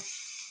if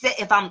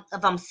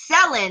I'm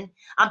selling,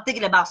 I'm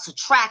thinking about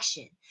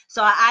subtraction.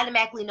 So I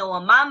automatically know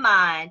in my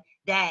mind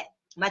that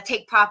my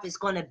take profit is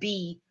going to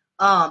be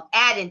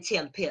adding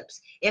 10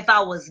 pips. If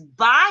I was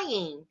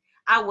buying,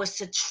 I would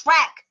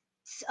subtract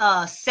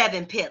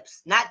 7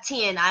 pips, not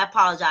 10. I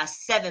apologize.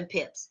 7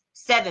 pips.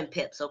 7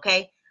 pips.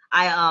 Okay.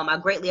 I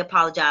greatly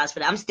apologize for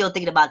that. I'm still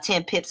thinking about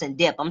 10 pips and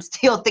dip. I'm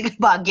still thinking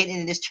about getting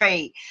in this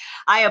trade.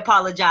 I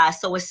apologize.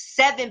 So it's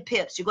 7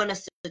 pips. You're going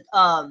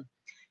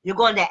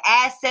to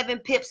add 7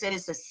 pips if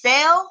it's a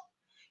sell.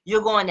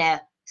 You're going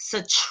to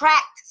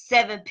subtract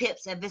 7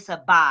 pips if it's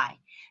a buy.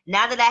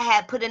 Now that I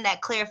had put in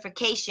that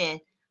clarification,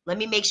 let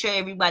me make sure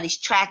everybody's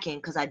tracking,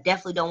 because I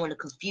definitely don't want to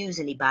confuse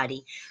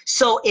anybody.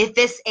 So if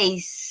it's a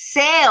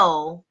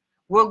sell,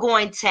 we're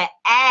going to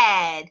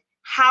add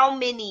how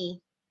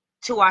many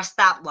to our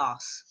stop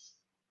loss?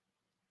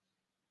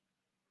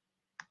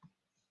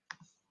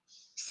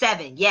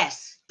 7.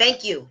 Yes.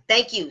 Thank you.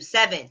 Thank you.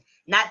 7,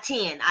 not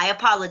 10. I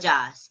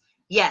apologize.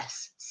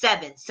 Yes.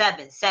 7,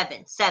 7,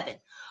 7, 7.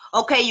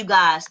 Okay, you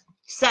guys.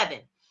 7.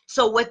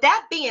 So with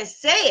that being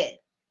said,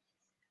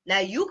 now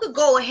you could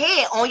go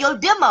ahead on your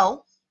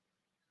demo.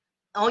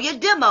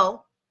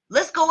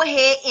 Let's go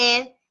ahead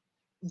and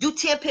do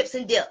 10 pips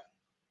and dip,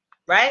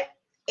 right?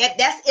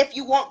 If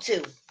you want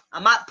to.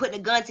 I'm not putting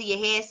a gun to your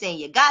head saying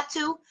you got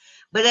to,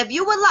 but if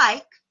you would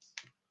like,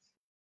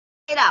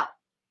 get out.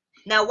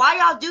 Now, while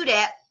y'all do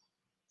that,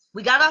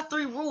 we got our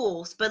 3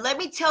 rules, but let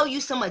me tell you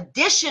some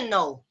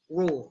additional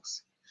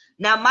rules.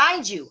 Now,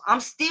 mind you, I'm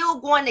still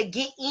going to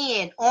get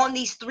in on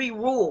these 3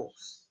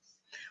 rules,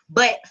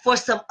 but for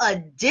some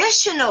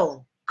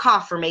additional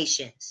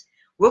confirmations,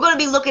 we're going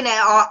to be looking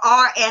at our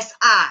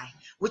RSI,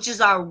 which is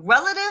our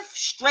relative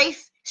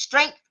strength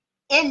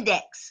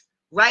index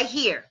right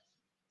here.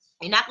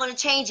 You're not going to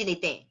change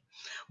anything.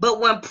 But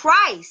when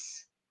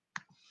price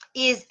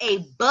is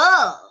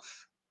above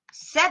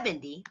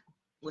 70,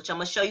 which I'm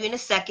going to show you in a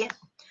second,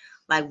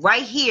 like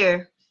right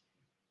here,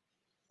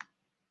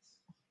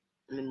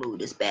 let me move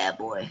this bad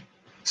boy.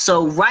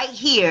 So right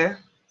here,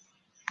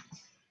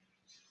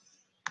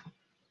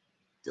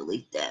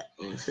 delete that.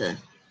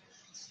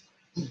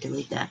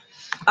 Delete that.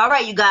 All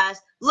right, you guys,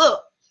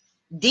 look,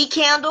 D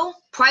candle,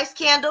 price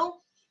candle,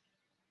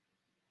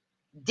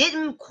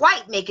 didn't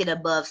quite make it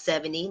above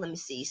 70. Let me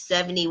see.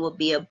 70 will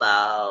be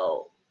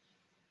about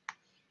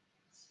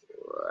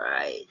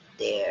right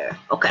there.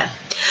 Okay.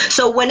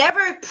 So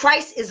whenever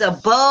price is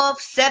above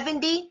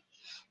 70,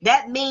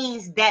 that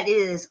means that it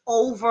is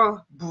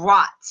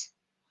overbought,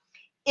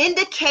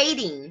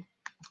 indicating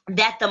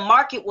that the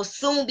market will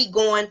soon be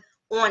going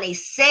on a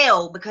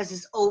sale because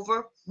it's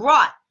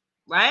overbought,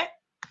 right?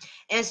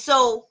 And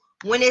so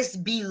when it's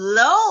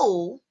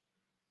below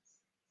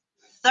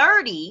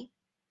 30,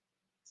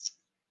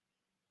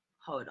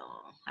 hold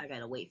on, I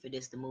gotta wait for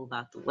this to move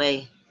out the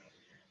way.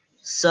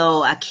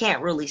 So I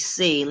can't really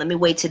see. Let me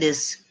wait till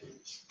this.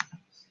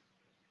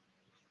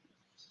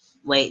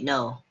 Wait,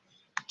 no.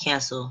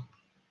 Cancel.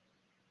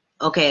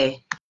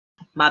 Okay.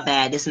 My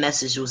bad. This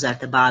message was at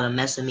the bottom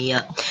messing me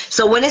up.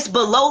 So when it's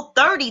below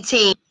 30,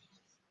 team,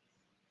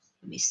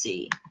 let me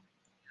see.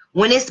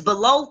 When it's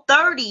below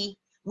 30,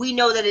 we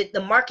know that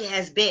the market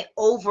has been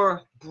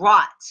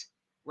overbought,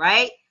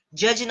 right?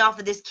 Judging off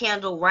of this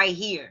candle right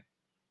here.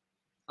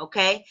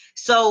 Okay,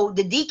 so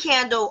the D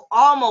candle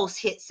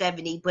almost hit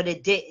 70, but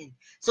it didn't.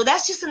 So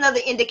that's just another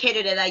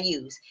indicator that I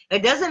use.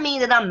 It doesn't mean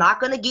that I'm not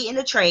going to get in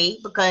the trade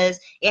because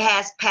it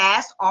has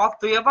passed all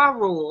 3 of our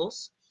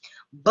rules.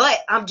 But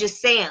I'm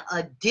just saying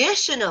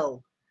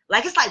additional,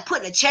 like it's like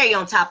putting a cherry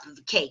on top of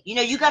the cake. You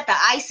know, you got the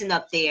icing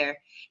up there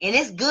and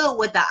it's good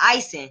with the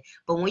icing.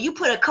 But when you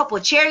put a couple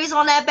of cherries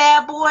on that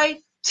bad boy,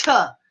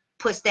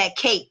 puts that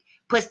cake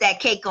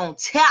on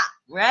top,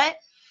 right?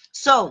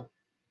 So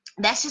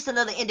that's just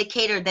another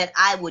indicator that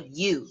I would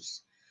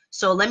use.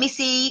 So let me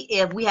see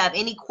if we have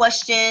any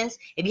questions.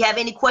 If you have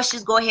any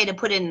questions, go ahead and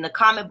put it in the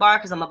comment bar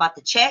because I'm about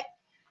to check.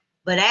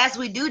 But as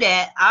we do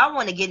that, I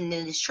want to get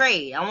into this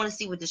trade. I want to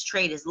see what this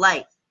trade is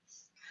like.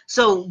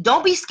 So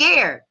don't be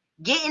scared.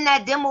 Get in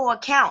that demo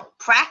account.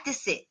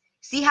 Practice it.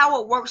 See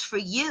how it works for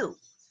you.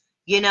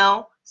 You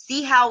know,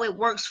 see how it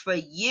works for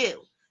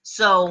you.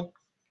 So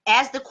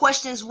as the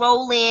questions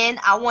roll in,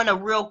 I want to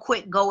real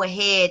quick go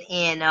ahead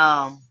and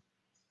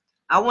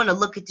I want to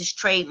look at this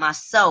trade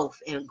myself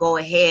and go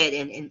ahead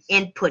and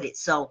input it.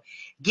 So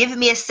give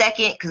me a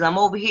second because I'm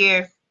over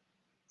here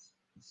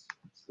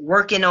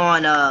working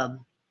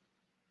on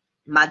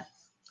my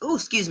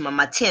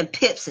 10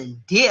 pips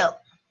and dip.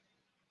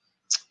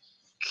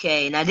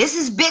 Okay, now this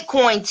is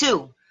Bitcoin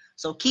too.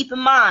 So keep in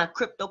mind,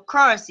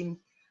 cryptocurrency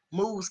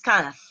moves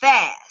kind of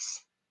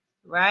fast,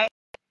 right?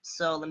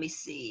 So let me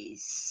see,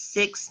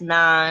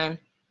 6-9.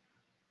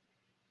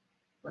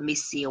 Let me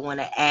see, I want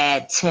to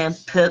add 10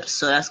 pips.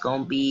 So that's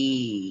going to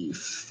be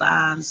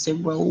 5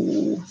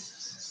 0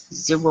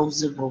 0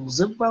 0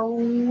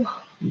 0.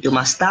 Do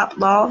my stop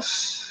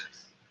loss.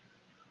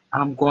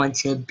 I'm going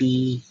to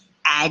be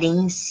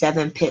adding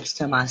 7 pips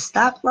to my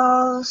stop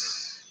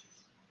loss.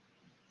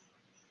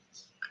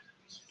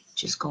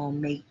 Just gonna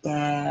make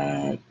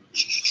that.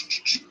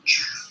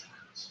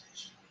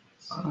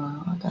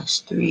 That's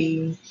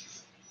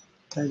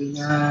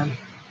 339.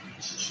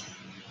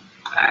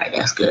 All right,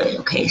 that's good.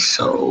 Okay,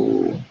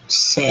 so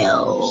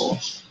sell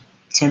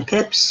 10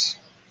 pips.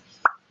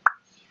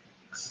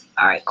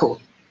 All right, cool.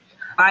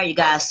 All right, you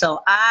guys.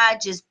 So I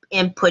just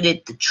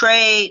inputted the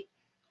trade.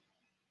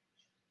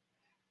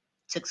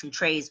 Took some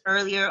trades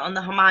earlier on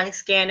the harmonic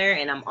scanner,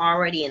 and I'm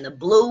already in the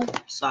blue.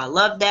 So I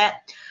love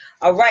that.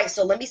 All right,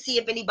 so let me see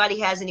if anybody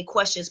has any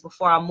questions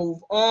before I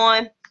move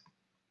on.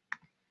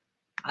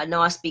 I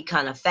know I speak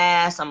kind of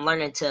fast. I'm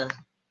learning to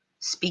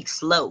speak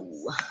slow.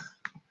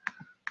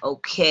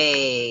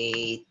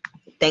 Okay.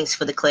 Thanks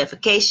for the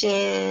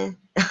clarification.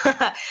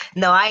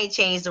 No, I ain't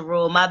changed the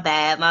rule. My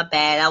bad.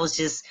 I was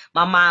just,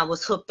 my mind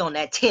was hooked on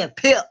that 10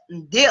 pip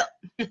and dip.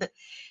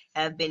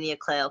 Have been here,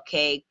 Clay.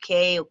 Okay.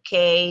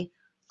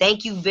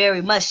 Thank you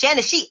very much.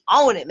 Shannon, she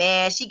own it,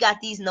 man. She got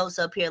these notes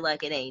up here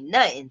like it ain't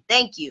nothing.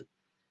 Thank you.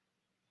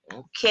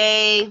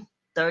 Okay.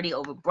 30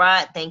 over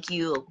Bright. Thank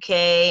you.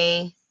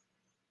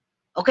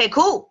 Okay,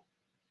 cool.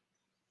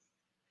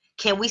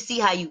 Can we see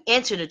how you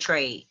enter the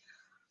trade?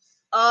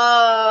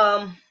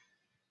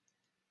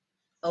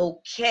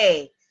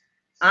 Okay.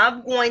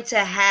 I'm going to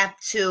have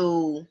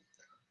to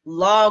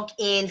log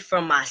in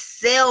from my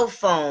cell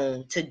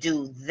phone to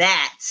do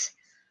that.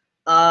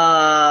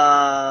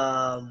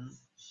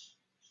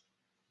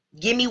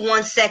 Give me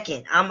 1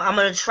 second. I'm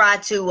gonna try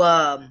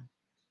to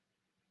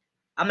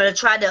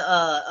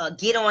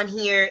get on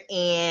here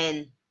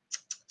and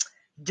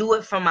do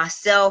it from my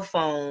cell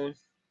phone.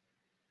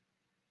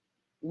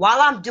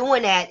 While I'm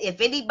doing that, if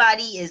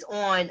anybody is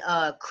on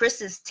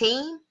Chris's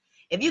team,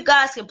 if you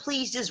guys can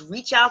please just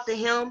reach out to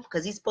him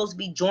because he's supposed to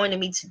be joining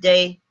me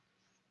today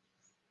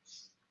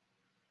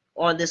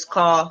on this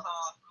call.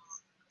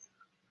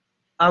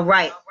 All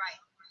right.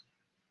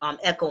 I'm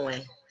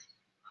echoing.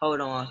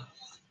 Hold on.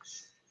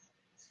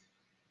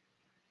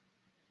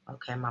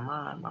 Okay, my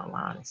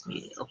line is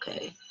muted.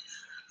 Okay.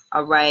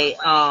 All right.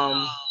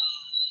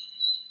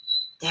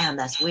 Damn,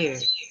 that's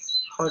weird.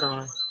 Hold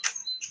on.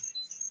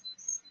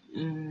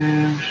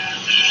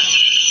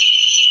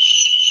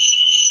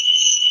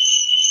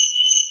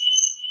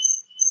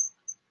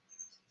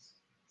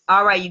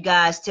 All right, you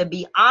guys, to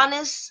be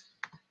honest,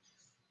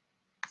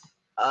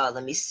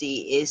 let me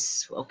see.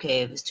 It's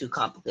okay if it's too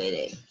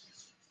complicated.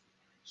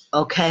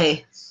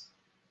 Okay.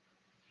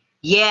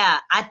 Yeah,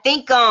 I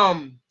think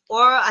when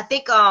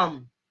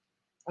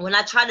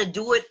I try to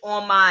do it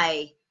on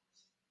my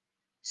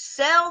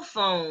cell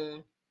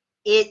phone,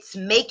 it's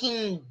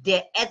making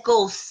the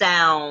echo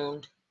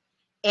sound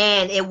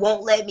and it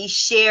won't let me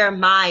share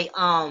my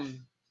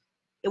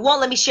it won't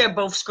let me share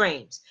both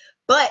screens.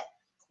 But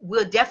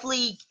we'll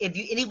definitely, if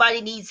anybody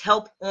needs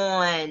help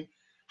on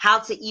how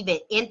to even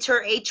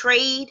enter a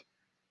trade,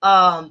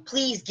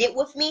 please get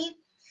with me.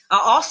 I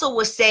also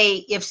would say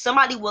if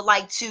somebody would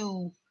like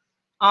to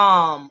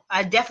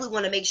I definitely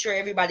want to make sure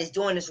everybody's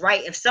doing this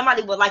right. If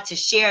somebody would like to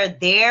share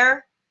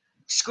their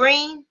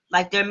screen,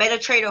 like their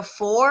MetaTrader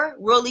 4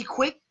 really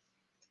quick,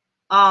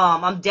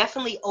 I'm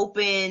definitely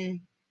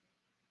open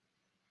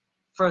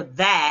for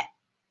that.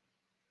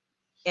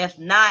 If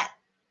not,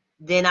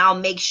 then I'll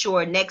make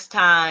sure next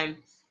time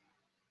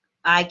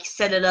I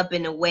set it up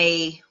in a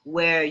way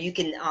where you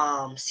can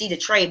see the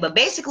trade. But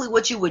basically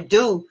what you would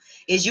do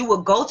is you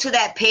would go to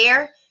that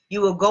pair,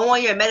 you will go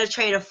on your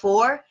MetaTrader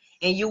 4,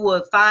 and you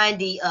will find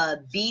the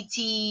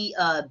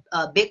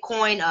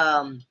Bitcoin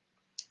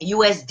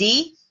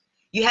USD.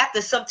 You have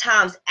to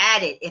sometimes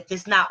add it if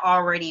it's not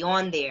already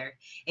on there.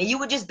 And you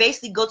would just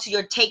basically go to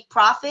your take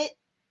profit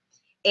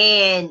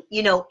and,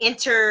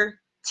 enter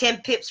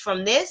 10 pips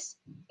from this,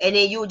 and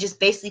then you would just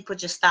basically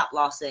put your stop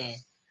loss in.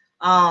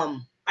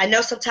 I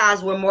know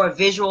sometimes we're more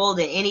visual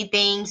than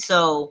anything,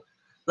 so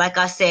like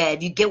I said,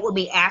 if you get with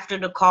me after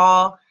the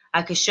call,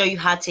 I could show you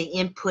how to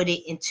input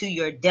it into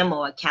your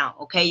demo account.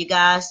 Okay, you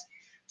guys?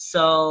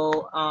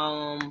 So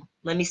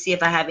let me see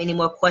if I have any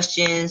more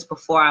questions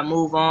before I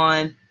move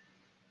on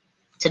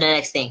to the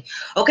next thing.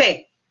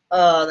 Okay,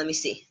 let me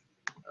see.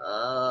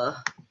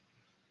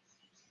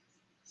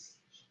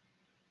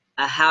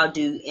 How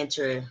do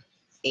enter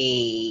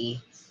a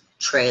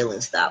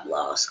trailing stop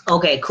loss?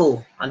 Okay,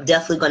 cool. I'm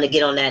definitely going to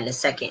get on that in a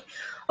second.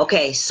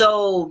 Okay,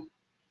 so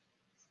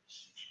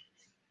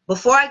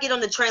before I get on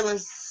the trailing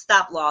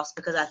stop loss,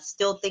 because I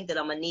still think that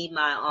I'm going to need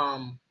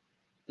my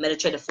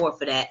MetaTrader 4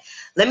 for that,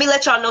 let me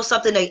let y'all know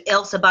something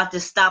else about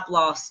this stop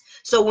loss.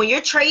 So when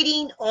you're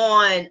trading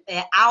on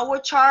an hour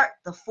chart,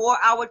 the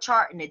 4-hour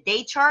chart, and the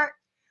day chart,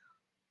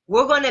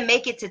 we're going to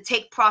make it to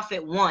take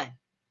profit 1.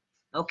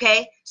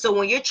 Okay, so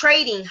when you're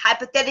trading,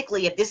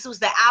 hypothetically, if this was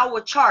the hour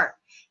chart,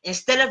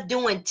 instead of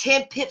doing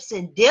 10 pips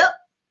and dip,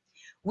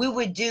 we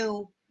would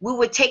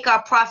take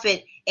our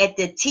profit at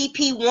the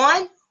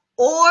TP1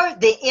 or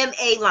the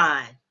MA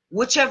line,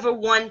 whichever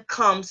one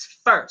comes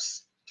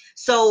first.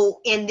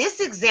 So in this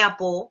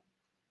example,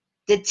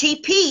 the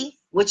TP,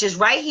 which is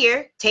right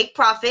here, take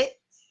profit,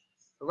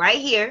 right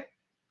here,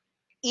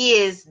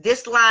 is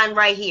this line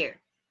right here.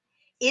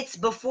 It's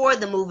before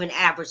the moving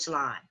average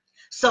line.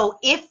 So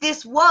if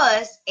this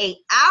was an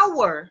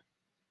hour,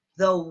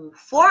 the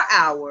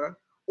 4-hour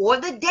or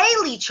the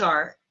daily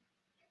chart,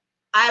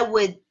 I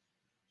would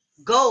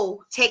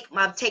go take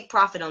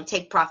profit on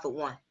take profit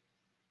 1.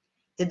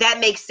 Did that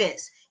make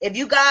sense? If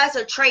you guys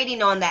are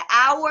trading on the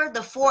hour,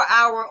 the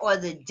 4-hour, or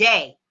the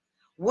day,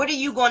 what are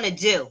you going to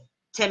do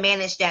to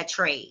manage that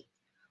trade?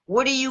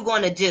 What are you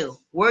going to do?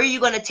 Where are you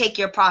going to take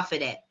your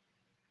profit at?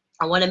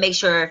 I want to make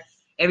sure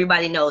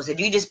everybody knows. If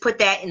you just put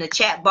that in the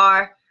chat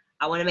bar,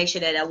 I want to make sure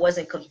that that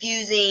wasn't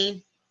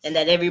confusing and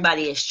that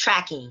everybody is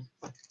tracking.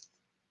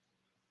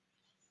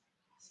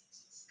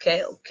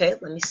 Okay,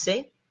 let me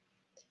see.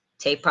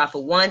 Take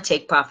profit 1,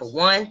 take profit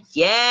 1.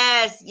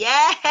 Yes,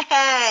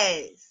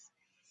 yes.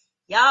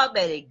 Y'all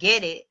better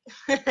get it.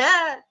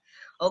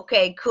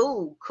 Okay,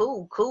 cool.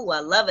 I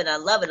love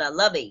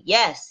it.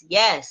 Yes.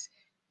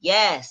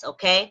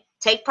 Okay.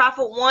 Take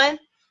profit 1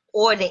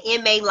 or the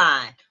MA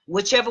line,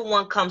 whichever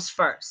one comes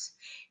first.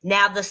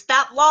 Now the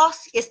stop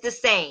loss is the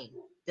same.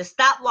 The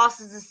stop loss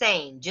is the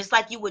same. Just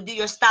like you would do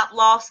your stop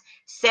loss,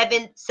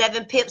 7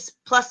 pips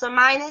plus or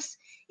minus.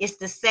 It's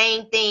the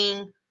same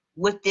thing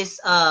with this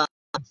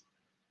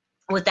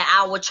with the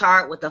hour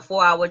chart, with the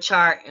 4-hour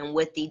chart, and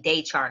with the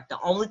day chart. The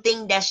only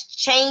thing that's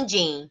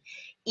changing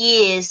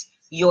is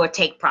your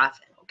take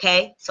profit.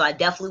 Okay, so I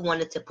definitely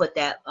wanted to put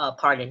that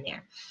part in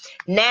there.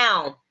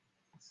 Now,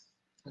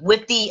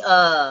 with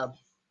the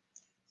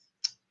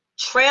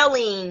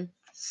trailing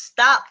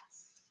stop,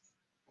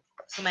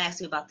 somebody asked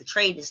me about the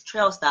trade, this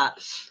trail stop.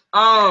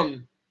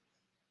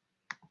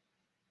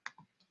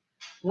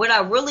 What I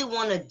really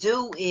want to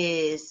do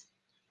is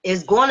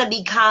going to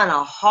be kind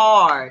of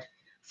hard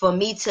for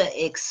me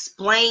to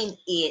explain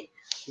it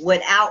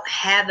without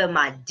having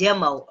my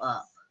demo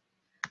up.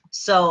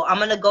 So I'm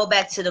going to go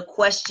back to the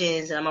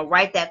questions and I'm going to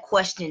write that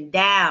question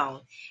down,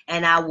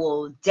 and I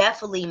will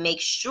definitely make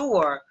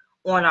sure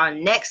on our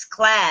next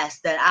class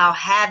that I'll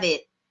have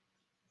it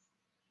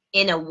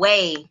in a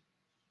way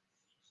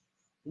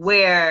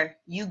where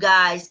you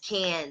guys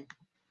can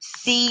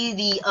see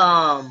the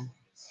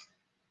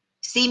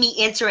see me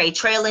enter a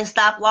trailing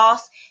stop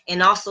loss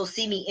and also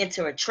see me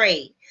enter a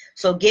trade.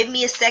 So give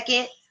me a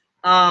second.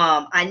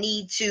 I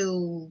need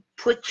to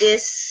put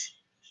this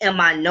in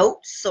my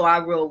notes so I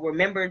will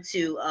remember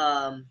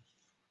to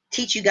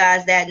teach you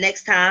guys that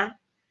next time.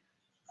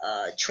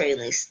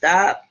 Trailing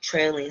stop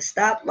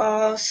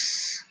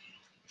loss,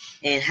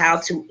 and how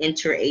to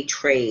enter a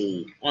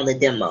trade on the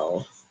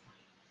demo.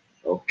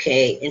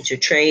 Okay, enter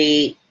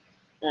trade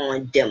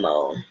on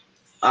demo.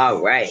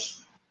 All right.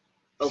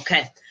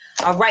 Okay.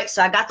 All right.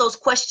 So I got those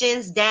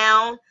questions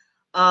down.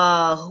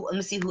 Let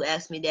me see who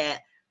asked me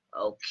that.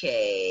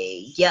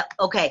 Okay. Yep.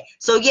 Okay.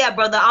 So yeah,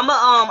 brother, I'm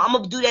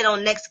gonna do that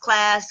on next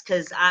class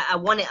because I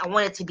want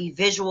it to be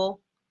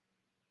visual.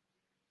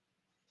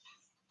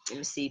 Let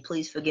me see.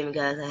 Please forgive me,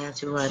 guys. I have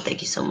to run.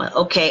 Thank you so much.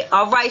 Okay.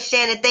 All right,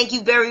 Shannon. Thank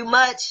you very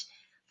much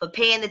for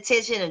paying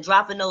attention and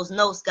dropping those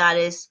notes,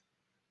 goddess.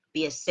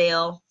 Be a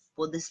sale.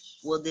 Will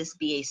this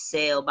be a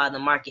sale by the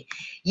market?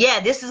 Yeah,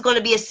 this is going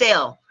to be a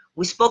sale.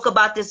 We spoke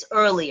about this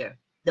earlier.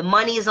 The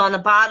money is on the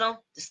bottom.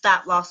 The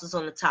stop loss is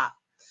on the top.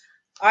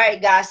 All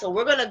right, guys. So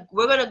we're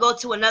gonna go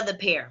to another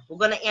pair. We're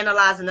gonna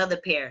analyze another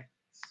pair,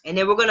 and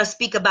then we're gonna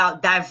speak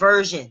about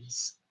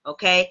diversions.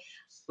 Okay,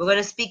 we're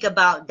gonna speak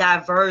about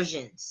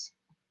diversions.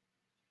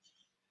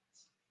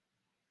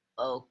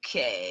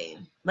 Okay,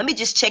 let me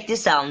just check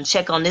this out and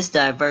check on this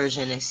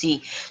diversion and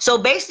see. So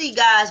basically,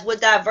 guys,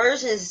 what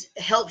diversions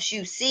helps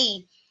you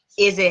see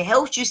is it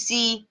helps you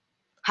see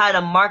how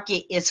the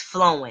market is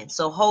flowing.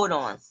 So hold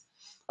on.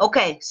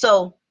 Okay,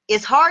 so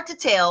it's hard to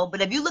tell,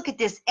 but if you look at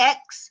this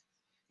X,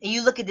 and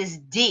you look at this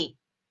D,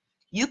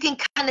 you can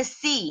kind of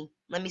see,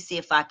 let me see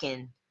if I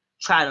can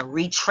try to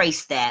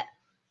retrace that.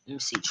 Let me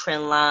see,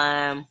 trend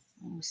line.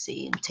 Let me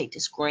see, let me take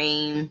this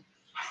green.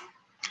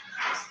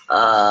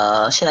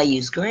 Should I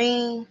use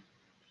green?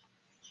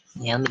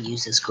 Yeah, let me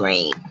use this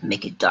green,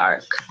 make it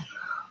dark.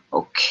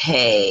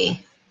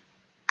 Okay.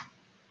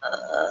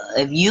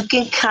 If you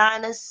can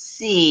kind of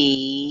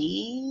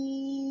see,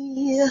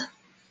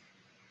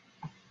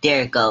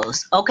 there it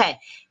goes. Okay.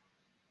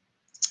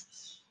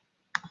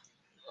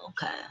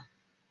 Okay.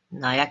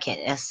 No, I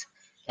can't.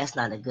 That's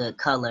not a good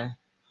color.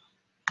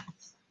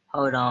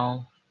 Hold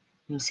on.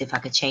 Let me see if I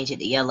can change it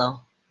to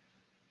yellow.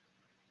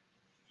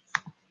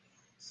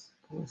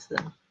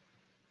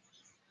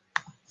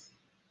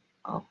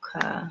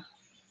 Okay.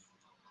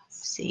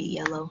 See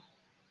yellow.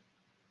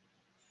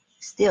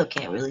 Still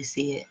can't really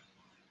see it.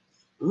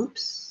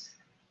 Oops.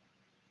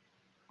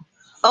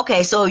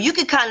 Okay, so you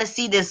can kind of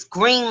see this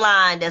green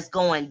line that's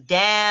going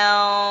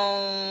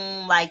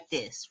down like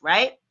this,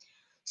 right?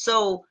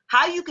 So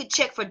how you could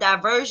check for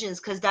diversions,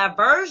 because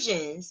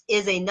diversions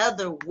is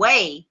another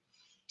way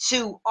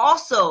to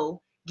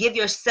also give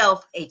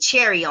yourself a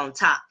cherry on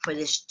top for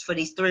these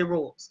 3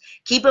 rules.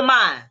 Keep in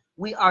mind,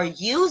 we are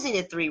using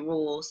the 3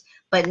 rules,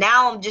 but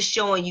now I'm just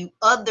showing you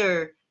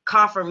other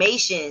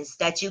confirmations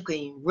that you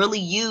can really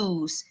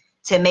use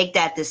to make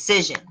that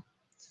decision.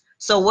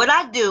 So what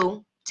I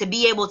do to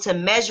be able to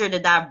measure the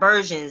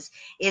diversions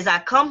is I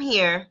come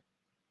here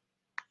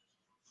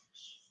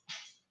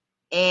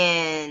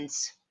and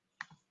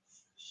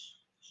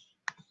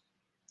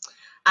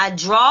I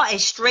draw a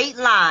straight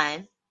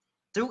line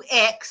through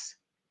X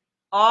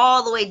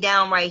all the way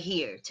down right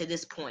here to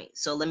this point.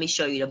 So let me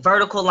show you the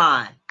vertical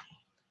line,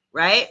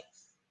 right?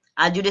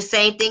 I do the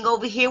same thing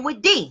over here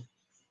with D,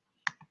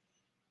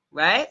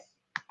 right?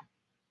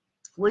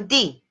 With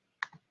D,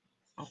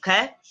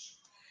 okay?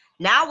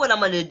 Now what I'm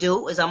going to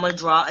do is I'm going to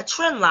draw a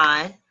trend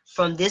line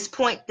from this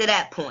point to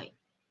that point.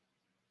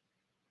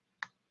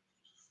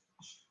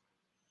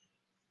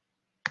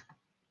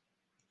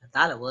 I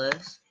thought it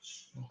was,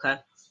 okay?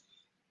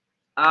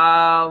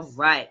 All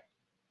right.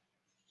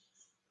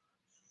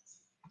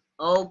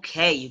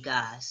 Okay, you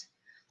guys.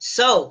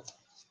 So,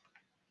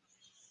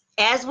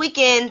 as we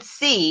can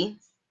see,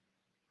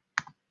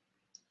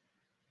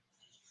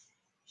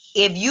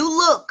 if you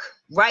look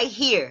right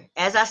here,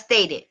 as I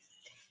stated,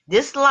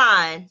 this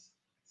line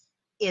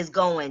is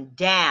going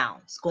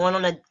down. It's going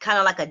on a kind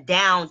of like a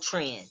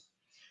downtrend.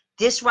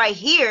 This right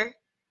here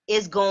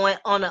is going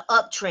on an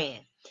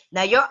uptrend.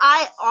 Now, your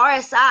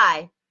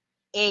RSI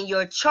in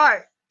your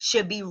chart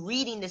should be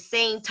reading the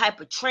same type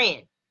of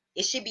trend.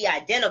 It should be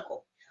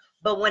identical.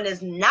 But when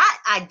it's not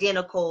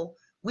identical,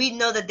 we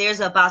know that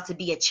there's about to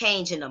be a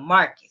change in the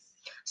market.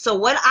 So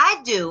what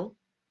I do,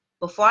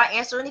 before I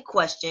answer any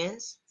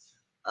questions,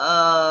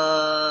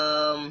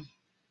 let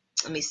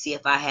me see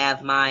if I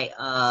have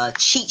my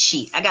cheat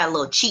sheet. I got a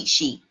little cheat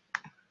sheet.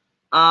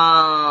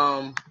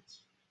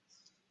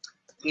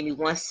 Give me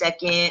 1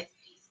 second.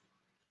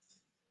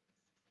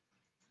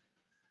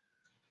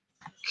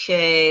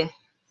 Okay.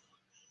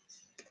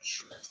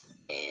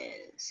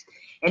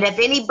 And if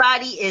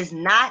anybody is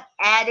not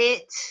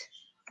added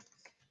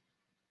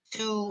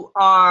to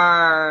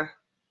our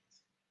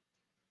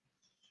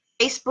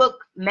Facebook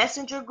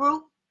Messenger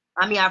group,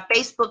 our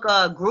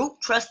Facebook group,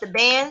 Trust the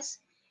Bands,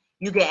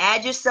 you can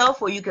add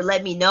yourself or you can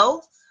let me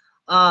know.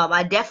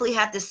 I definitely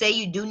have to say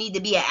you do need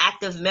to be an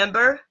active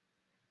member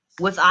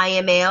with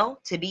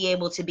IML to be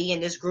able to be in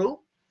this group.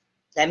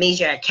 That means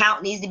your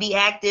account needs to be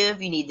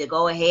active. You need to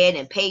go ahead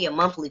and pay your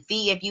monthly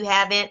fee if you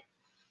haven't.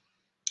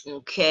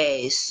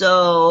 Okay,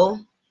 so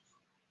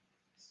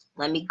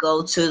let me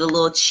go to the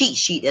little cheat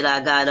sheet that I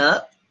got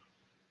up.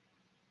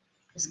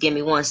 Just give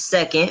me 1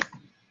 second.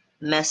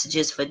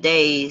 Messages for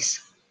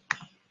days.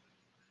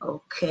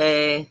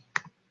 Okay.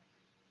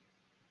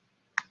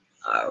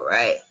 All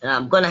right. And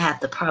I'm going to have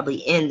to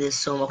probably end this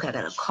soon. Okay, I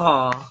got a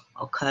call.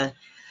 Okay.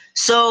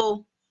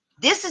 So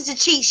this is the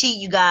cheat sheet,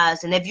 you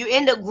guys. And if you're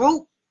in the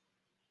group,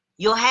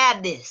 you'll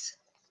have this.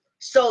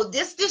 So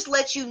this just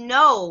lets you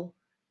know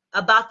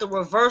about the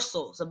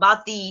reversals,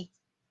 about the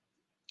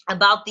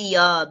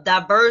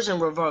diversion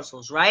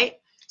reversals, right?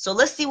 So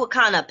let's see what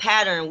kind of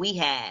pattern we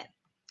had.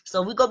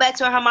 So we go back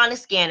to our harmonic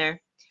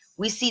scanner.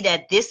 We see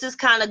that this is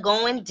kind of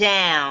going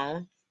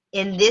down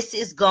and this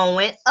is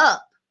going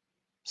up.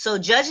 So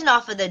judging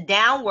off of the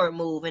downward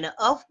move and the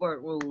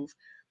upward move,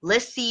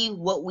 let's see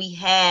what we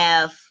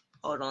have.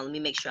 Hold on, let me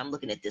make sure I'm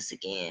looking at this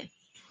again.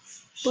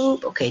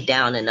 Boop. Okay,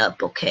 down and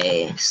up.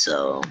 Okay,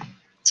 so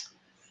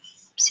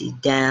see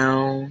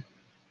down.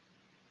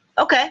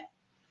 Okay.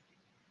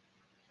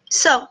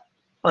 So,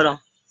 hold on.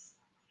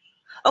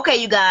 Okay,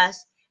 you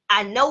guys.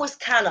 I know it's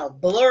kind of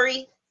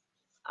blurry.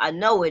 I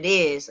know it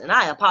is, and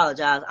I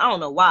apologize. I don't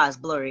know why it's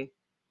blurry.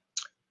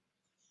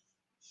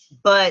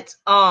 But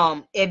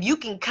if you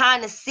can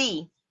kind of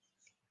see,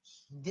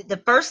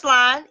 the first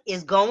line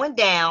is going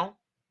down.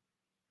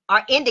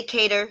 Our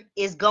indicator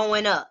is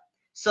going up.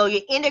 So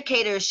your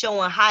indicator is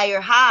showing higher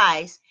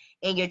highs,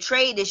 and your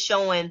trade is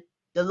showing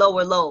the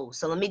lower lows.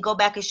 So let me go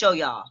back and show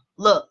y'all.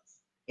 Look,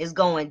 it's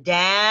going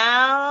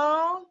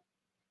down,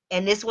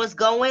 and this one's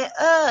going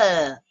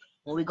up.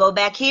 When we go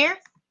back here,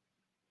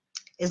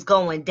 it's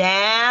going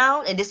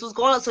down, and this was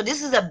going up. So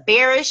this is a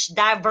bearish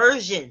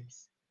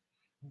divergence.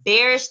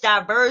 Bearish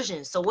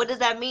divergence. So what does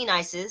that mean,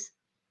 Isis?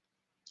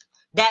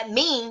 That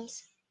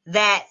means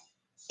that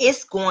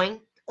it's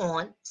going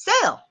on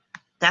sale.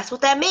 That's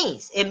what that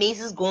means. It means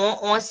it's going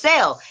on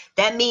sale.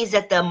 That means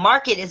that the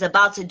market is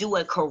about to do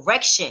a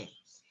correction.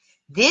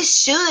 This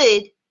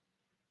should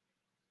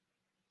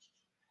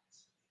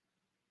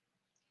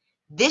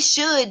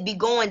be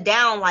going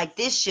down like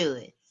this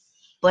should,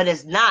 but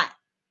it's not.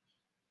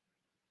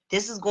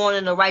 This is going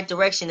in the right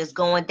direction. It's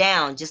going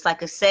down just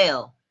like a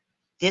sale.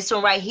 This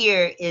one right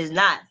here is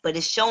not, but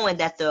it's showing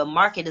that the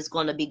market is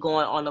going to be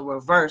going on a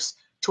reverse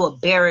to a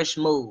bearish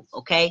move,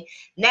 okay?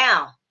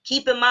 Now,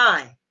 keep in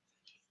mind,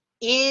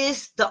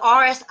 is the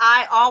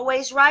RSI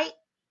always right?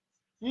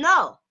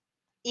 No.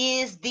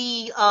 Is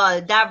the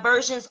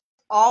divergence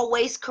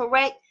always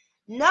correct?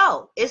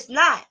 No, it's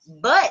not.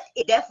 But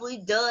it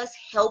definitely does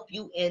help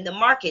you in the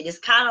market. It's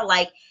kind of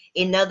like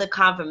another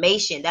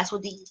confirmation. That's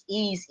what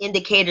these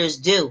indicators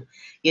do.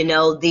 You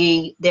know,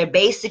 they're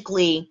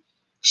basically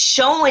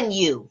showing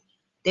you,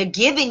 they're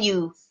giving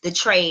you the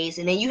trades,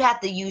 and then you have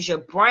to use your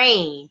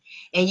brain,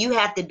 and you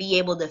have to be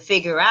able to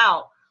figure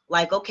out,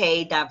 like,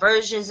 okay,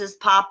 divergence is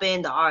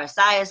popping, the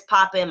RSI is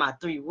popping, my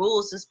 3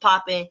 rules is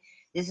popping.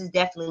 This is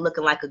definitely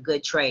looking like a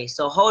good trade.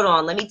 So hold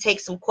on, let me take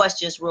some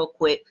questions real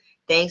quick.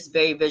 Thanks,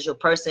 very visual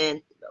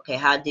person. Okay,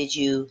 how did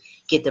you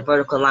get the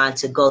vertical line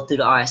to go through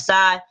the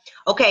RSI?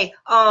 Okay,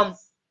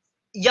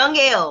 Young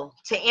L,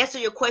 to answer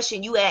your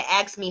question, you had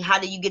asked me how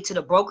do you get to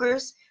the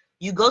brokers?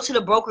 You go to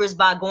the brokers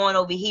by going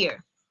over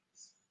here.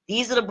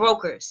 These are the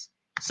brokers.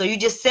 So you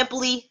just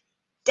simply,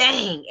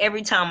 dang,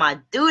 every time I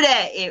do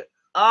that,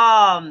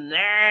 oh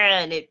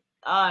man, it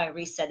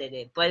resetted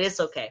it, but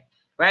it's okay,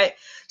 right?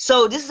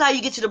 So this is how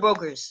you get to the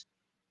brokers.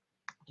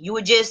 You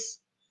would just,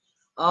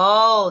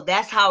 oh,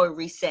 that's how it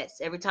resets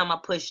every time I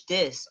push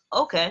this.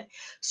 Okay,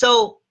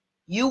 so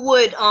you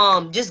would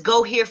just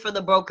go here for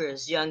the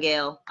brokers, Young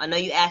L. I know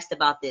you asked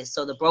about this,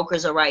 so the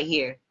brokers are right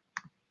here.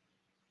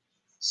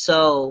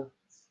 So,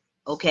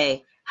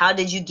 okay, how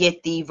did you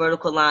get the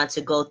vertical line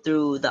to go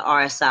through the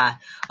RSI?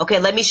 Okay,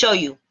 let me show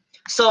you.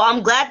 So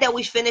I'm glad that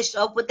we finished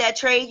up with that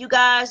trade, you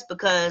guys,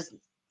 because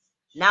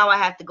now I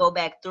have to go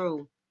back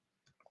through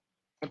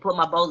and put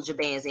my Bollinger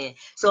Bands in.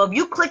 So if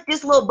you click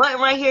this little button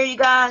right here, you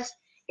guys,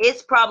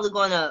 it's probably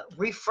going to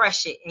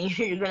refresh it, and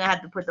you're going to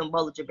have to put them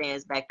Bollinger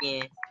Bands back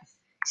in.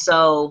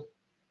 So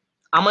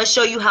I'm going to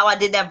show you how I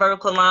did that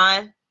vertical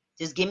line.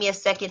 Just give me a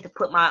second to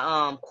put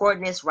my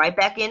coordinates right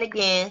back in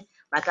again.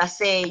 Like I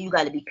said, you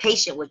got to be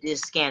patient with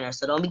this scanner.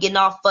 So don't be getting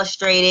all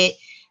frustrated,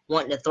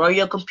 wanting to throw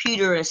your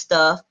computer and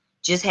stuff.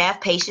 Just have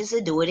patience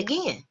and do it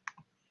again.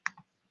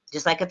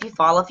 Just like if you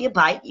fall off your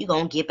bike, you're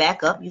going to get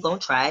back up. You're going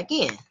to try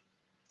again.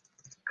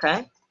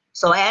 Okay?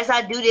 So as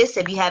I do this,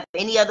 if you have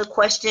any other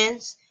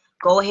questions,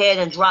 go ahead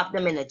and drop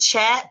them in the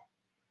chat.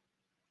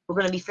 We're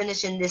going to be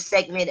finishing this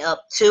segment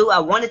up too. I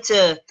wanted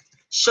to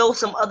show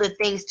some other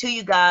things to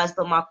you guys,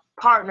 but my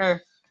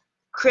partner,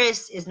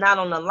 Chris, is not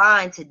on the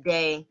line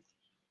today.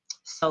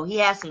 So he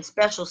has some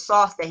special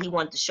sauce that he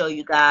wanted to show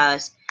you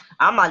guys.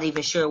 I'm not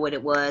even sure what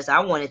it was. I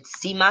wanted to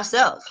see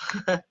myself.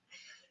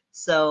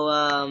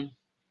 So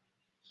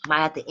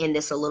might have to end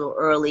this a little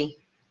early.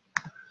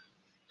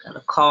 Got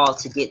a call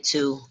to get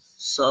to.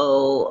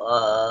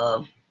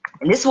 So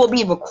and this will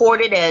be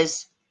recorded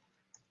as,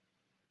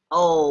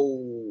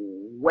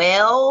 oh,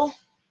 well,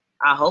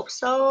 I hope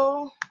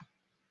so.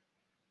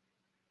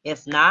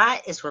 If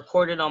not, it's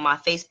recorded on my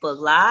Facebook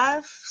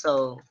Live.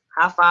 So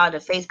high five to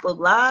Facebook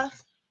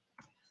Live.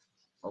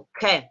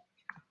 Okay.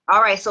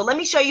 All right. So let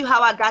me show you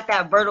how I got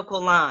that vertical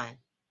line,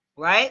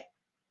 right?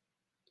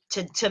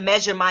 To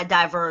measure my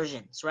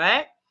diversions,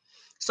 right?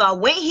 So I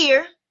went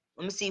here.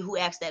 Let me see who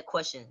asked that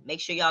question. Make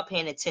sure y'all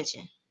paying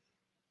attention.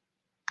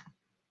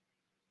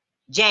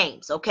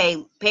 James.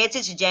 Okay. Pay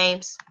attention,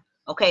 James.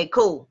 Okay,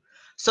 cool.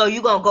 So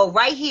you're going to go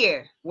right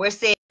here where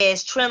it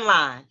says trend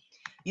line.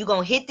 You're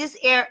going to hit this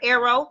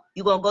arrow.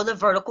 You're going to go to the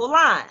vertical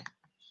line.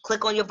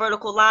 Click on your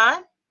vertical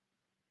line.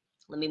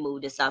 Let me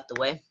move this out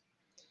the way.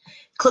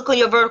 Click on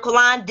your vertical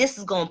line. This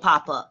is going to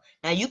pop up.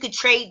 Now you could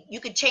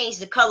change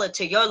the color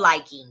to your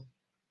liking.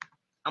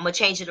 I'm going to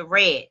change it to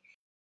red.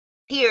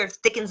 Here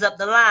thickens up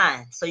the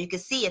line so you can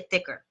see it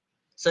thicker.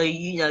 So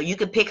you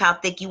can pick how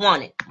thick you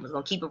want it. I'm just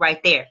going to keep it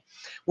right there.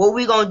 What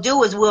we're going to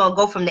do is we're going to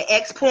go from the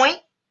X point.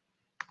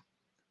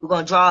 We're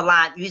going to draw a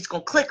line. You're just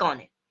going to click on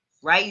it,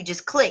 right? You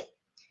just click.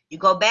 You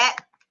go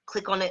back,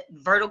 click on it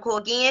vertical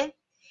again.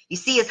 You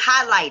see it's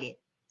highlighted.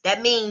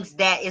 That means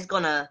that it's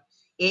going to,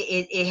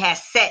 it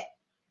has set,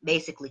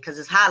 basically, because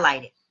it's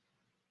highlighted.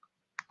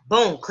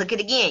 Boom, click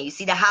it again. You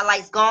see the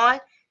highlights gone?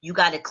 You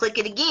got to click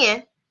it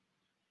again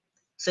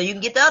so you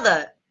can get the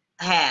other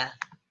half.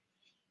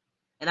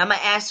 And I'm going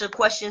to answer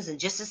questions in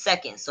just a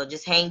second, so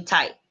just hang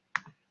tight.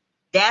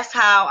 That's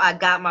how I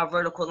got my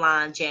vertical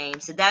line,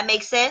 James. Did that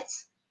make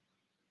sense?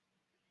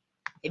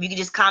 If you could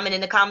just comment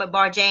in the comment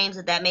bar, James,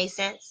 if that made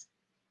sense.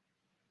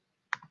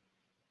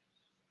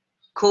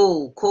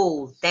 Cool,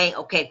 cool.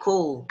 Okay,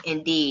 cool.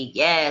 Indeed.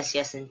 Yes,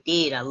 yes,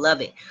 indeed. I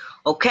love it.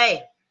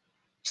 Okay.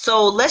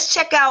 So let's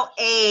check out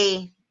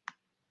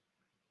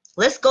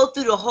let's go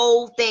through the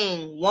whole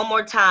thing one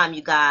more time,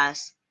 you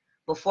guys,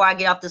 before I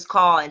get off this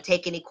call and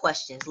take any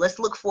questions. Let's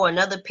look for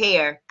another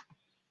pair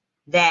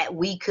that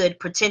we could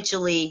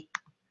potentially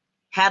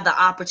have the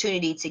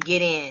opportunity to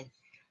get in.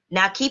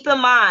 Now, keep in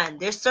mind,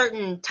 there's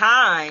certain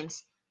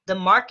times the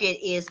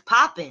market is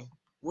popping.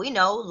 We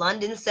know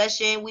London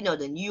session, we know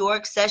the New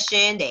York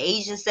session, the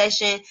Asian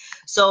session.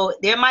 So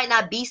there might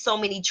not be so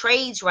many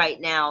trades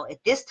right now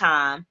at this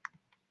time,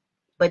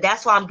 but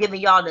that's why I'm giving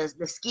y'all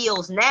the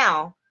skills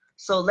now.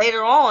 So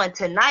later on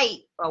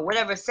tonight or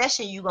whatever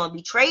session you're going to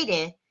be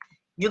trading,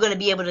 you're going to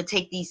be able to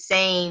take these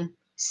same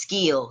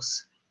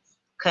skills.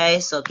 Okay,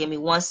 so give me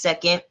 1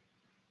 second.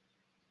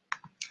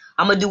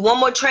 I'm going to do one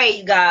more trade,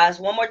 you guys.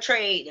 One more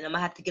trade, and I'm going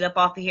to have to get up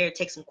off of here and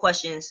take some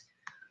questions.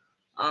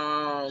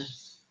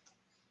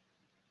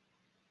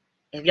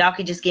 If y'all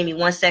could just give me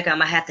 1 second, I'm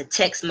going to have to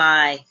text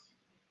my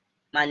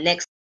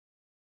next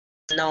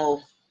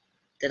know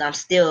that I'm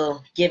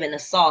still giving the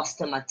sauce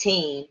to my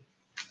team.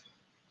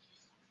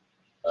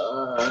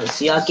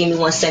 So y'all give me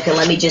 1 second.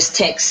 Let me just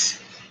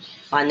text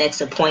my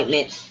next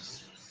appointment.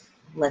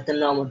 Let them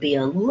know I'm going to be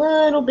a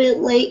little bit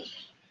late.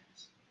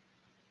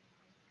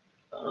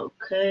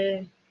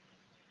 Okay.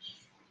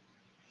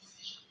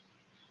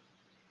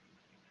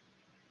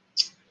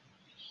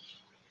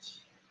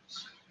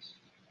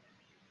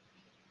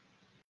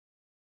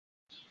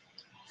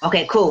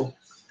 Okay, cool.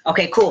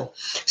 Okay, cool.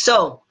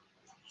 So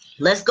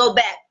let's go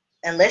back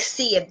and let's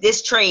see if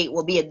this trade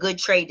will be a good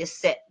trade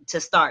to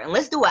start. And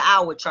let's do an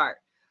hour chart.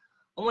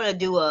 I want to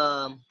do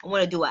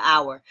an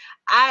hour.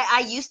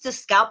 I used to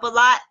scalp a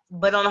lot,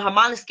 but on a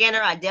harmonic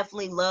scanner, I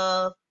definitely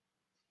love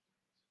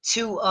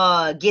to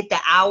get the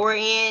hour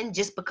in,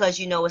 just because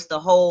it's the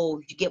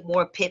whole, you get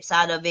more pips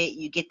out of it.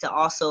 You get to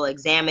also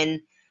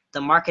examine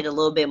the market a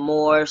little bit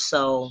more.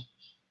 So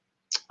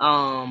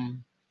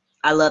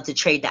I love to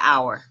trade the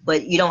hour,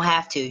 but you don't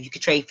have to. You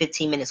could trade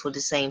 15 minutes with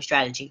the same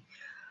strategy.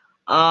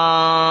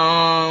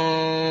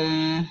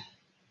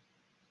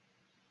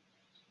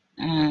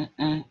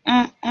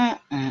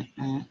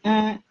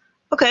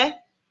 Okay.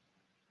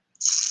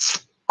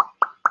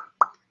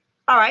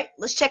 All right,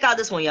 let's check out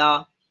this one,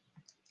 y'all.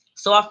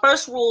 So our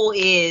first rule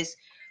is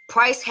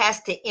price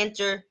has to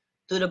enter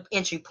through the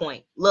entry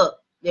point. Look,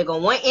 there go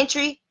one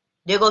entry,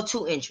 there go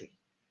two entry,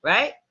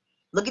 right?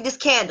 Look at this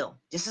candle.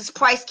 This is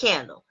price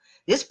candle.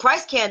 This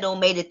price candle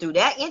made it through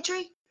that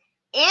entry,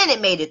 and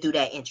it made it through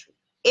that entry.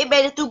 It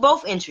made it through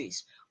both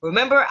entries.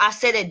 Remember, I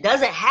said it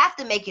doesn't have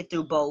to make it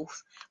through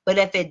both, but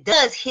if it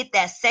does hit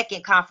that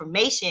second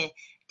confirmation,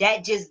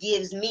 that just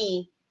gives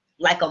me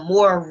like a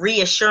more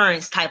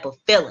reassurance type of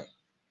feeling,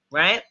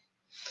 right?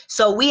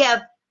 So we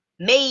have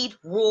made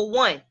rule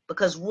one,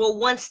 because rule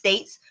one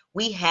states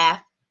it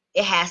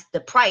has the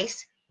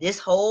price, this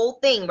whole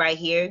thing right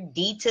here,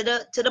 D to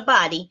the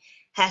body,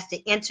 has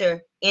to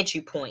enter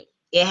entry point.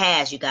 It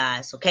has, you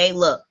guys. Okay,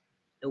 look,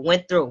 it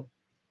went through,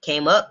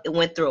 came up, it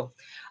went through.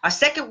 Our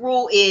second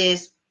rule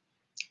is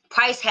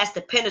price has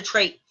to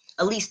penetrate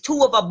at least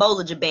two of our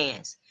Bollinger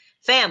Bands.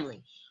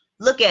 Family,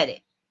 look at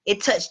it.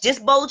 It touched this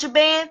Bollinger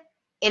Band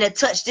and it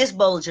touched this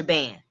Bollinger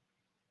Band.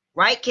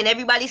 Right? Can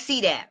everybody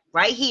see that?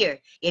 Right here.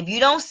 If you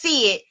don't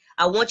see it,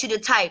 I want you to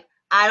type,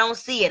 I don't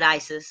see it,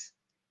 Isis.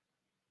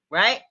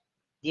 Right?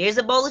 There's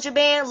a Bollinger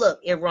Band. Look,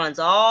 it runs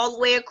all the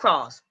way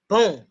across.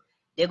 Boom.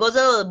 There goes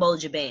another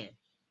Bollinger Band.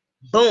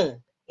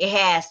 Boom. It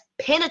has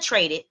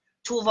penetrated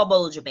two of our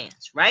Bollinger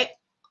Bands. Right?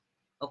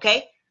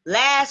 Okay?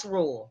 Last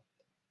rule.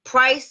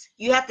 Price,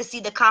 you have to see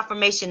the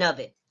confirmation of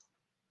it.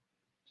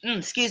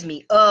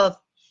 Of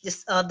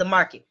the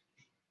market.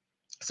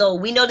 So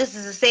we know this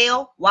is a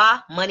sale.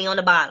 Why? Money on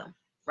the bottom.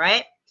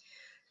 Right?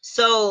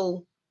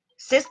 So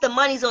since the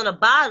money's on the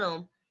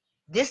bottom,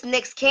 this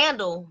next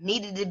candle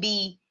needed to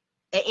be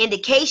an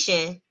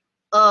indication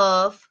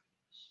of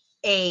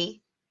a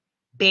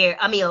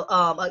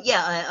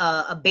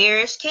a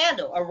bearish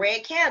candle, a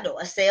red candle,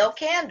 a sell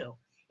candle.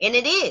 And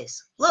it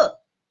is. Look,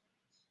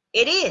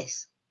 it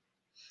is.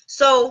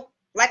 So,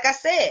 like I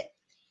said,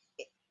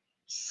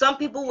 some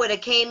people would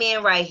have came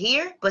in right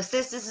here, but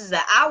since this is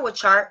an hour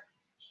chart,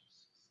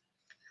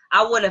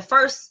 I would have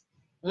first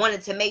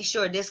wanted to make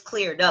sure this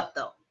cleared up,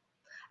 though.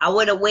 I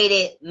would have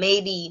waited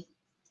maybe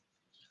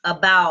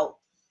about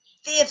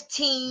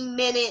 15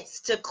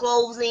 minutes to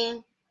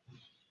closing.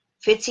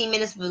 15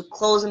 minutes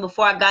closing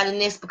before I got in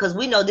this, because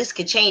we know this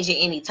could change at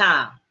any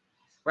time,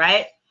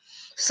 right?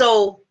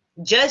 So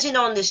judging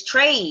on this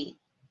trade,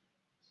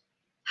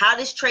 how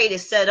this trade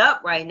is set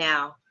up right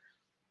now,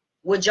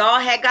 would y'all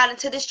have got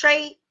into this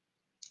trade?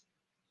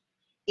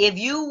 If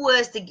you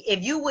would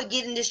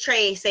get in this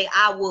trade, say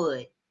I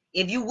would.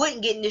 If you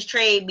wouldn't get in this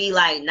trade, be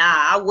like,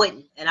 nah, I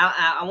wouldn't. And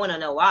I want to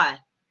know why.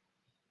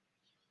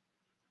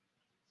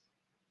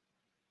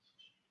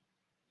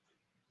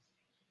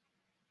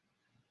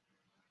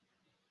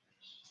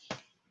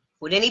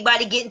 Would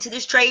anybody get into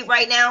this trade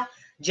right now,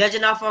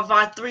 judging off of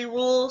our 3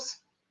 rules?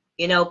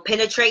 You know,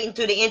 penetrating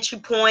through the entry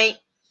point,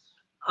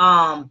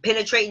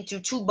 penetrating through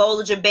 2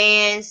 Bollinger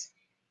Bands,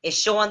 it's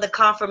showing the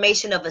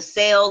confirmation of a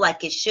sale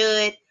like it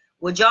should.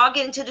 Would y'all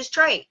get into this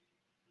trade?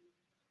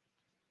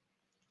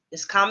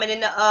 Just comment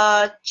in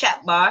the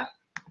chat bar.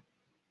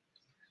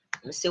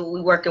 Let's see what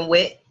we're working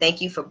with.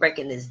 Thank you for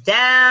breaking this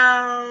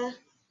down.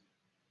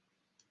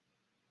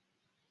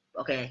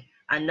 Okay,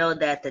 I know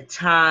that the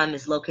time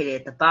is located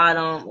at the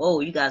bottom.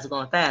 Oh, you guys are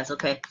going fast.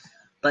 Okay,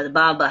 but the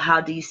bottom. But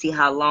how do you see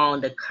how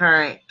long the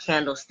current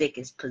candlestick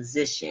is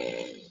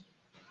positioned?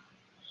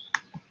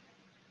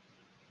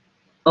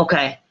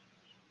 Okay,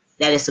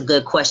 that is a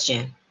good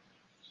question.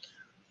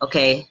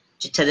 Okay,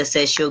 Jatetta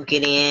says she'll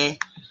get in.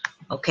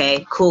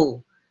 Okay,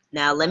 cool.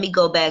 Now let me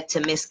go back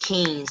to Miss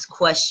King's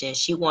question.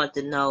 She wanted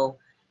to know.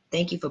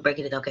 Thank you for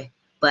breaking it. Okay,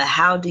 but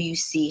how do you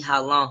see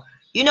how long?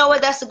 You know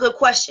what? That's a good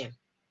question.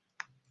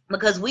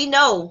 Because we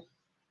know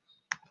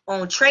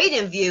on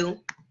TradingView,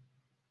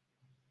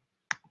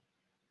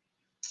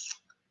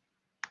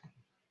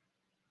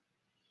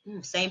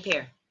 same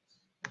pair.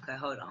 Okay,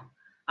 hold on.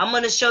 I'm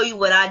going to show you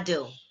what I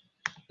do,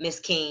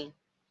 Miss King.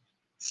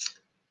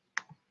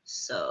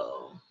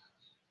 So,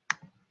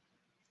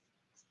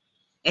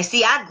 and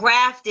see, I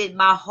grafted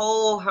my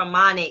whole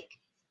harmonic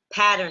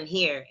pattern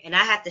here. And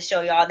I have to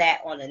show y'all that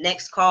on the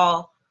next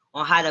call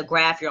on how to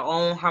graph your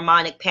own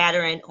harmonic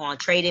pattern on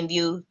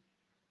TradingView.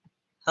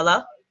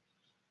 Hello?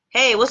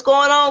 Hey, what's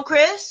going on,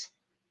 Chris?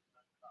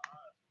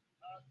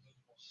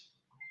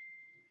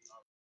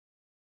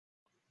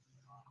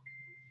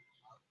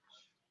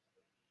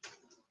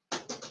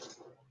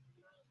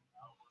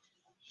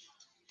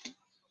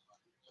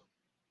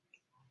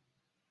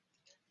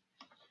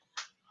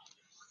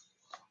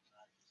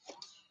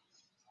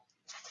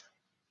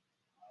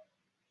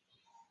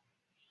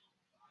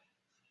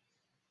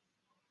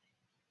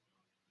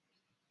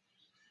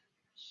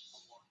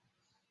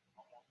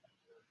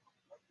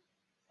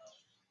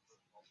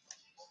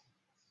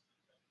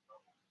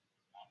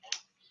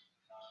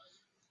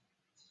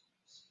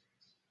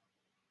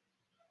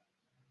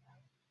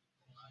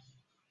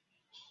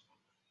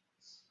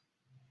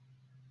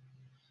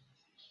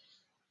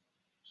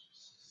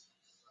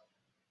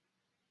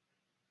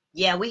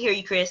 Yeah, we hear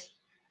you, Chris.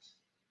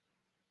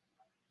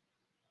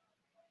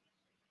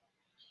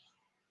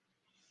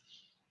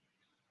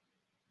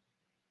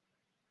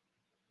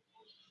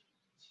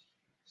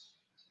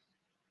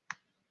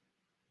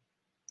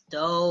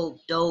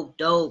 Dope,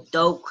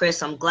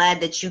 Chris. I'm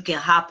glad that you can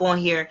hop on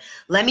here.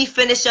 Let me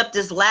finish up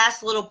this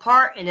last little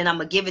part, and then I'm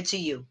going to give it to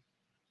you.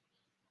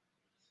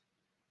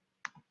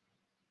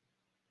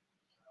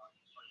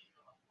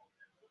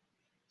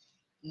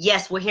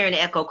 Yes, we're hearing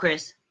the echo,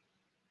 Chris.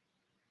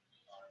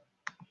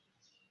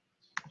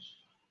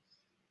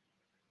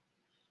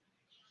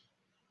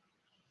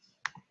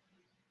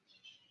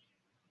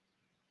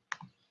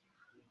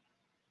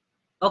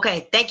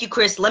 Okay, thank you,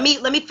 Chris. Let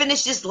me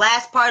finish this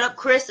last part up,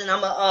 Chris, and I'm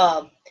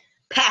gonna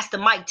pass the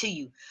mic to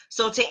you.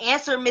 So to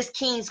answer Miss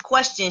King's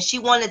question, she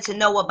wanted to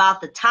know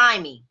about the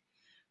timing,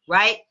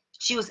 right?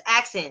 She was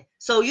asking.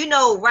 So you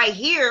know, right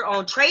here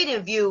on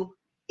TradingView,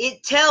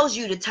 it tells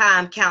you the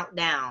time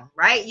countdown,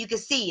 right? You can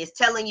see it's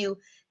telling you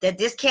that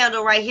this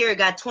candle right here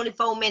got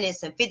 24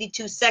 minutes and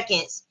 52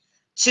 seconds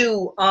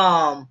to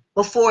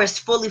before it's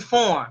fully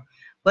formed.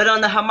 But on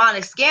the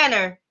harmonic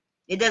scanner,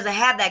 it doesn't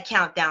have that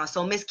countdown.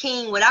 So Miss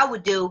King, what I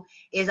would do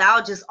is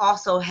I'll just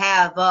also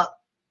have up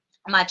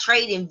my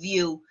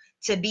TradingView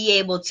to be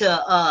able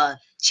to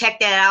check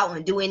that out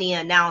and do any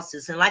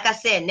analysis. And like I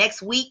said,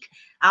 next week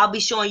I'll be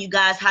showing you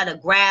guys how to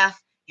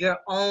graph your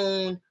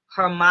own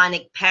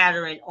harmonic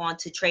pattern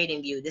onto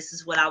TradingView. This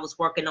is what I was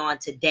working on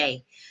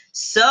today.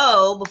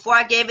 So before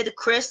I gave it to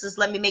Chris, just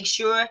let me make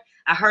sure.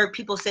 I heard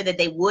people say that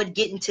they would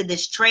get into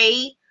this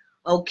trade.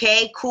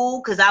 Okay,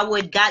 cool, because I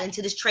would got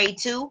into this trade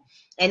too.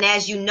 And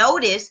as you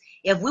notice,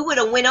 if we would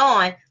have went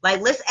on,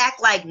 like, let's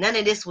act like none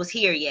of this was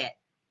here yet.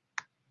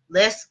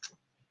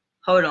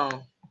 Hold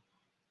on.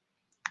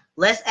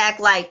 Let's act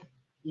like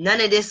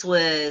none of this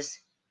was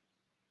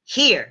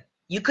here.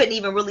 You couldn't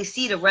even really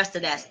see the rest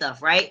of that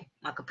stuff, right?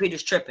 My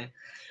computer's tripping.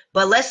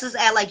 But let's just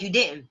act like you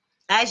didn't.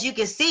 As you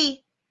can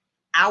see,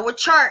 our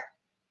chart,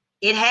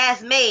 it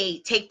has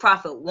made take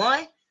profit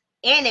 1,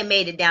 and it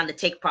made it down to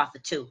take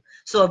profit 2.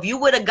 So if you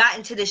would have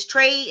gotten to this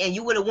trade and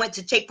you would have went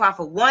to take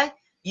profit 1,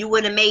 you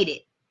would have made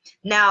it.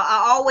 Now,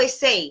 I always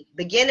say,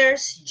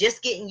 beginners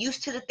just getting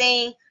used to the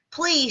thing,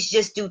 please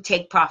just do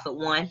take profit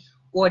 1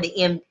 or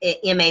the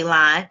MA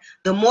line.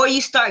 The more you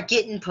start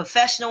getting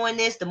professional in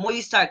this, the more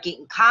you start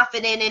getting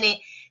confident in it,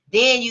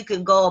 then you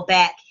can go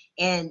back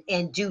and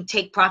do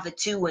take profit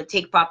 2 and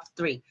take profit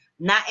 3.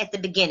 Not at the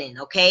beginning,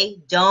 okay?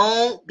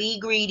 Don't be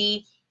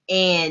greedy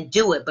and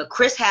do it. But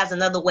Chris has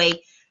another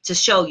way to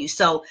show you.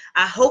 So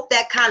I hope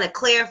that kind of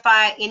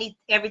clarified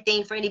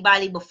everything for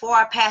anybody. Before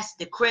I pass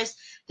it to Chris,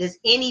 does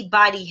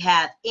anybody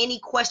have any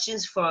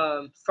questions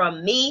from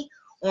me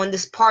on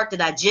this part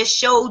that I just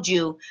showed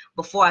you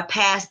before I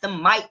pass the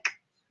mic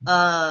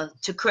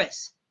to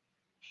Chris?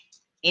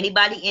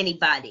 Anybody,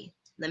 anybody.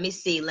 Let me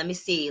see, let me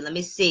see, let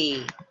me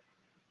see.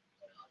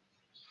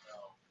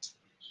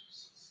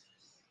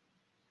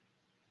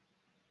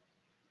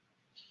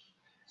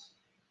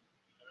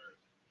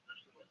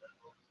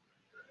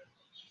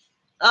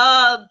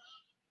 I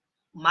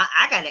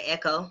got an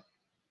echo.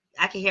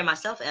 I can hear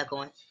myself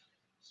echoing.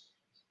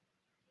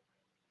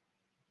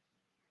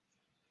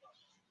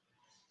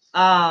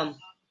 I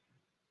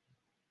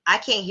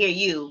can't hear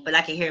you, but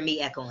I can hear me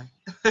echoing.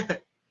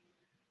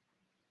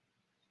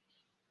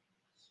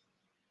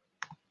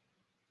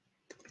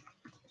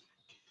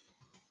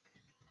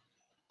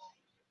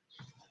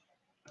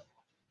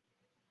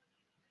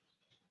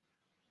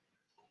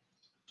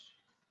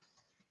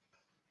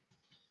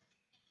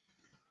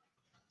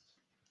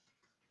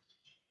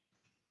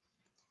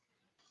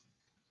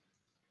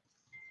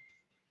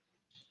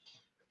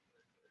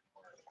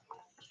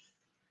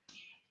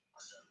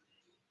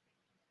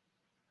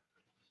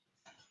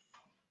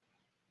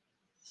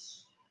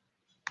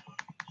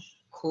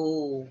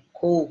 Cool,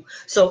 cool.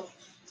 So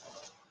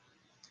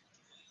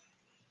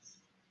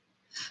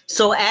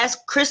as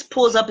Chris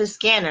pulls up his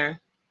scanner,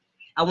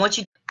 I want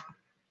you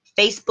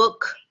Facebook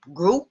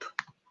group.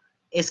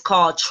 It's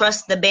called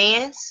Trust the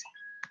Bands.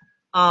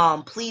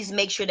 Please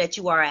make sure that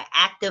you are an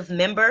active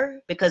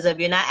member, because if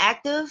you're not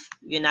active,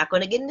 you're not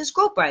going to get in this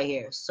group right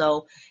here.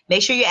 So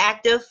make sure you're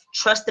active.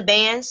 Trust the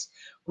Bands.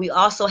 We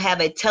also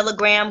have a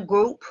Telegram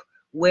group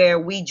where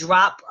we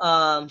drop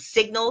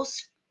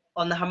signals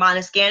on the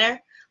harmonic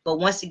scanner. But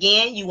once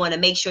again, you want to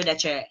make sure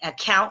that your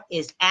account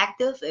is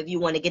active if you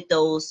want to get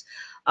those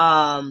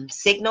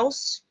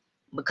signals,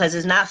 because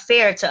it's not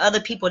fair to other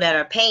people that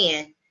are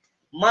paying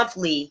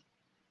monthly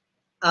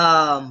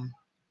to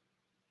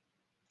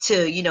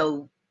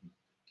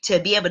to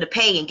be able to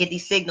pay and get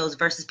these signals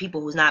versus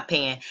people who's not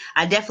paying.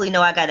 I definitely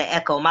know I got an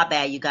echo. My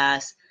bad, you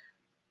guys.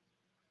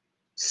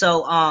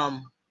 So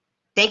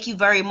thank you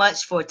very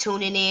much for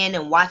tuning in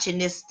and watching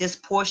this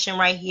portion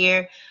right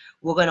here.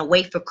 We're gonna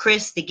wait for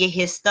Chris to get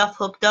his stuff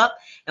hooked up,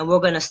 and we're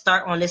gonna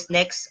start on this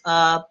next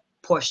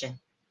portion.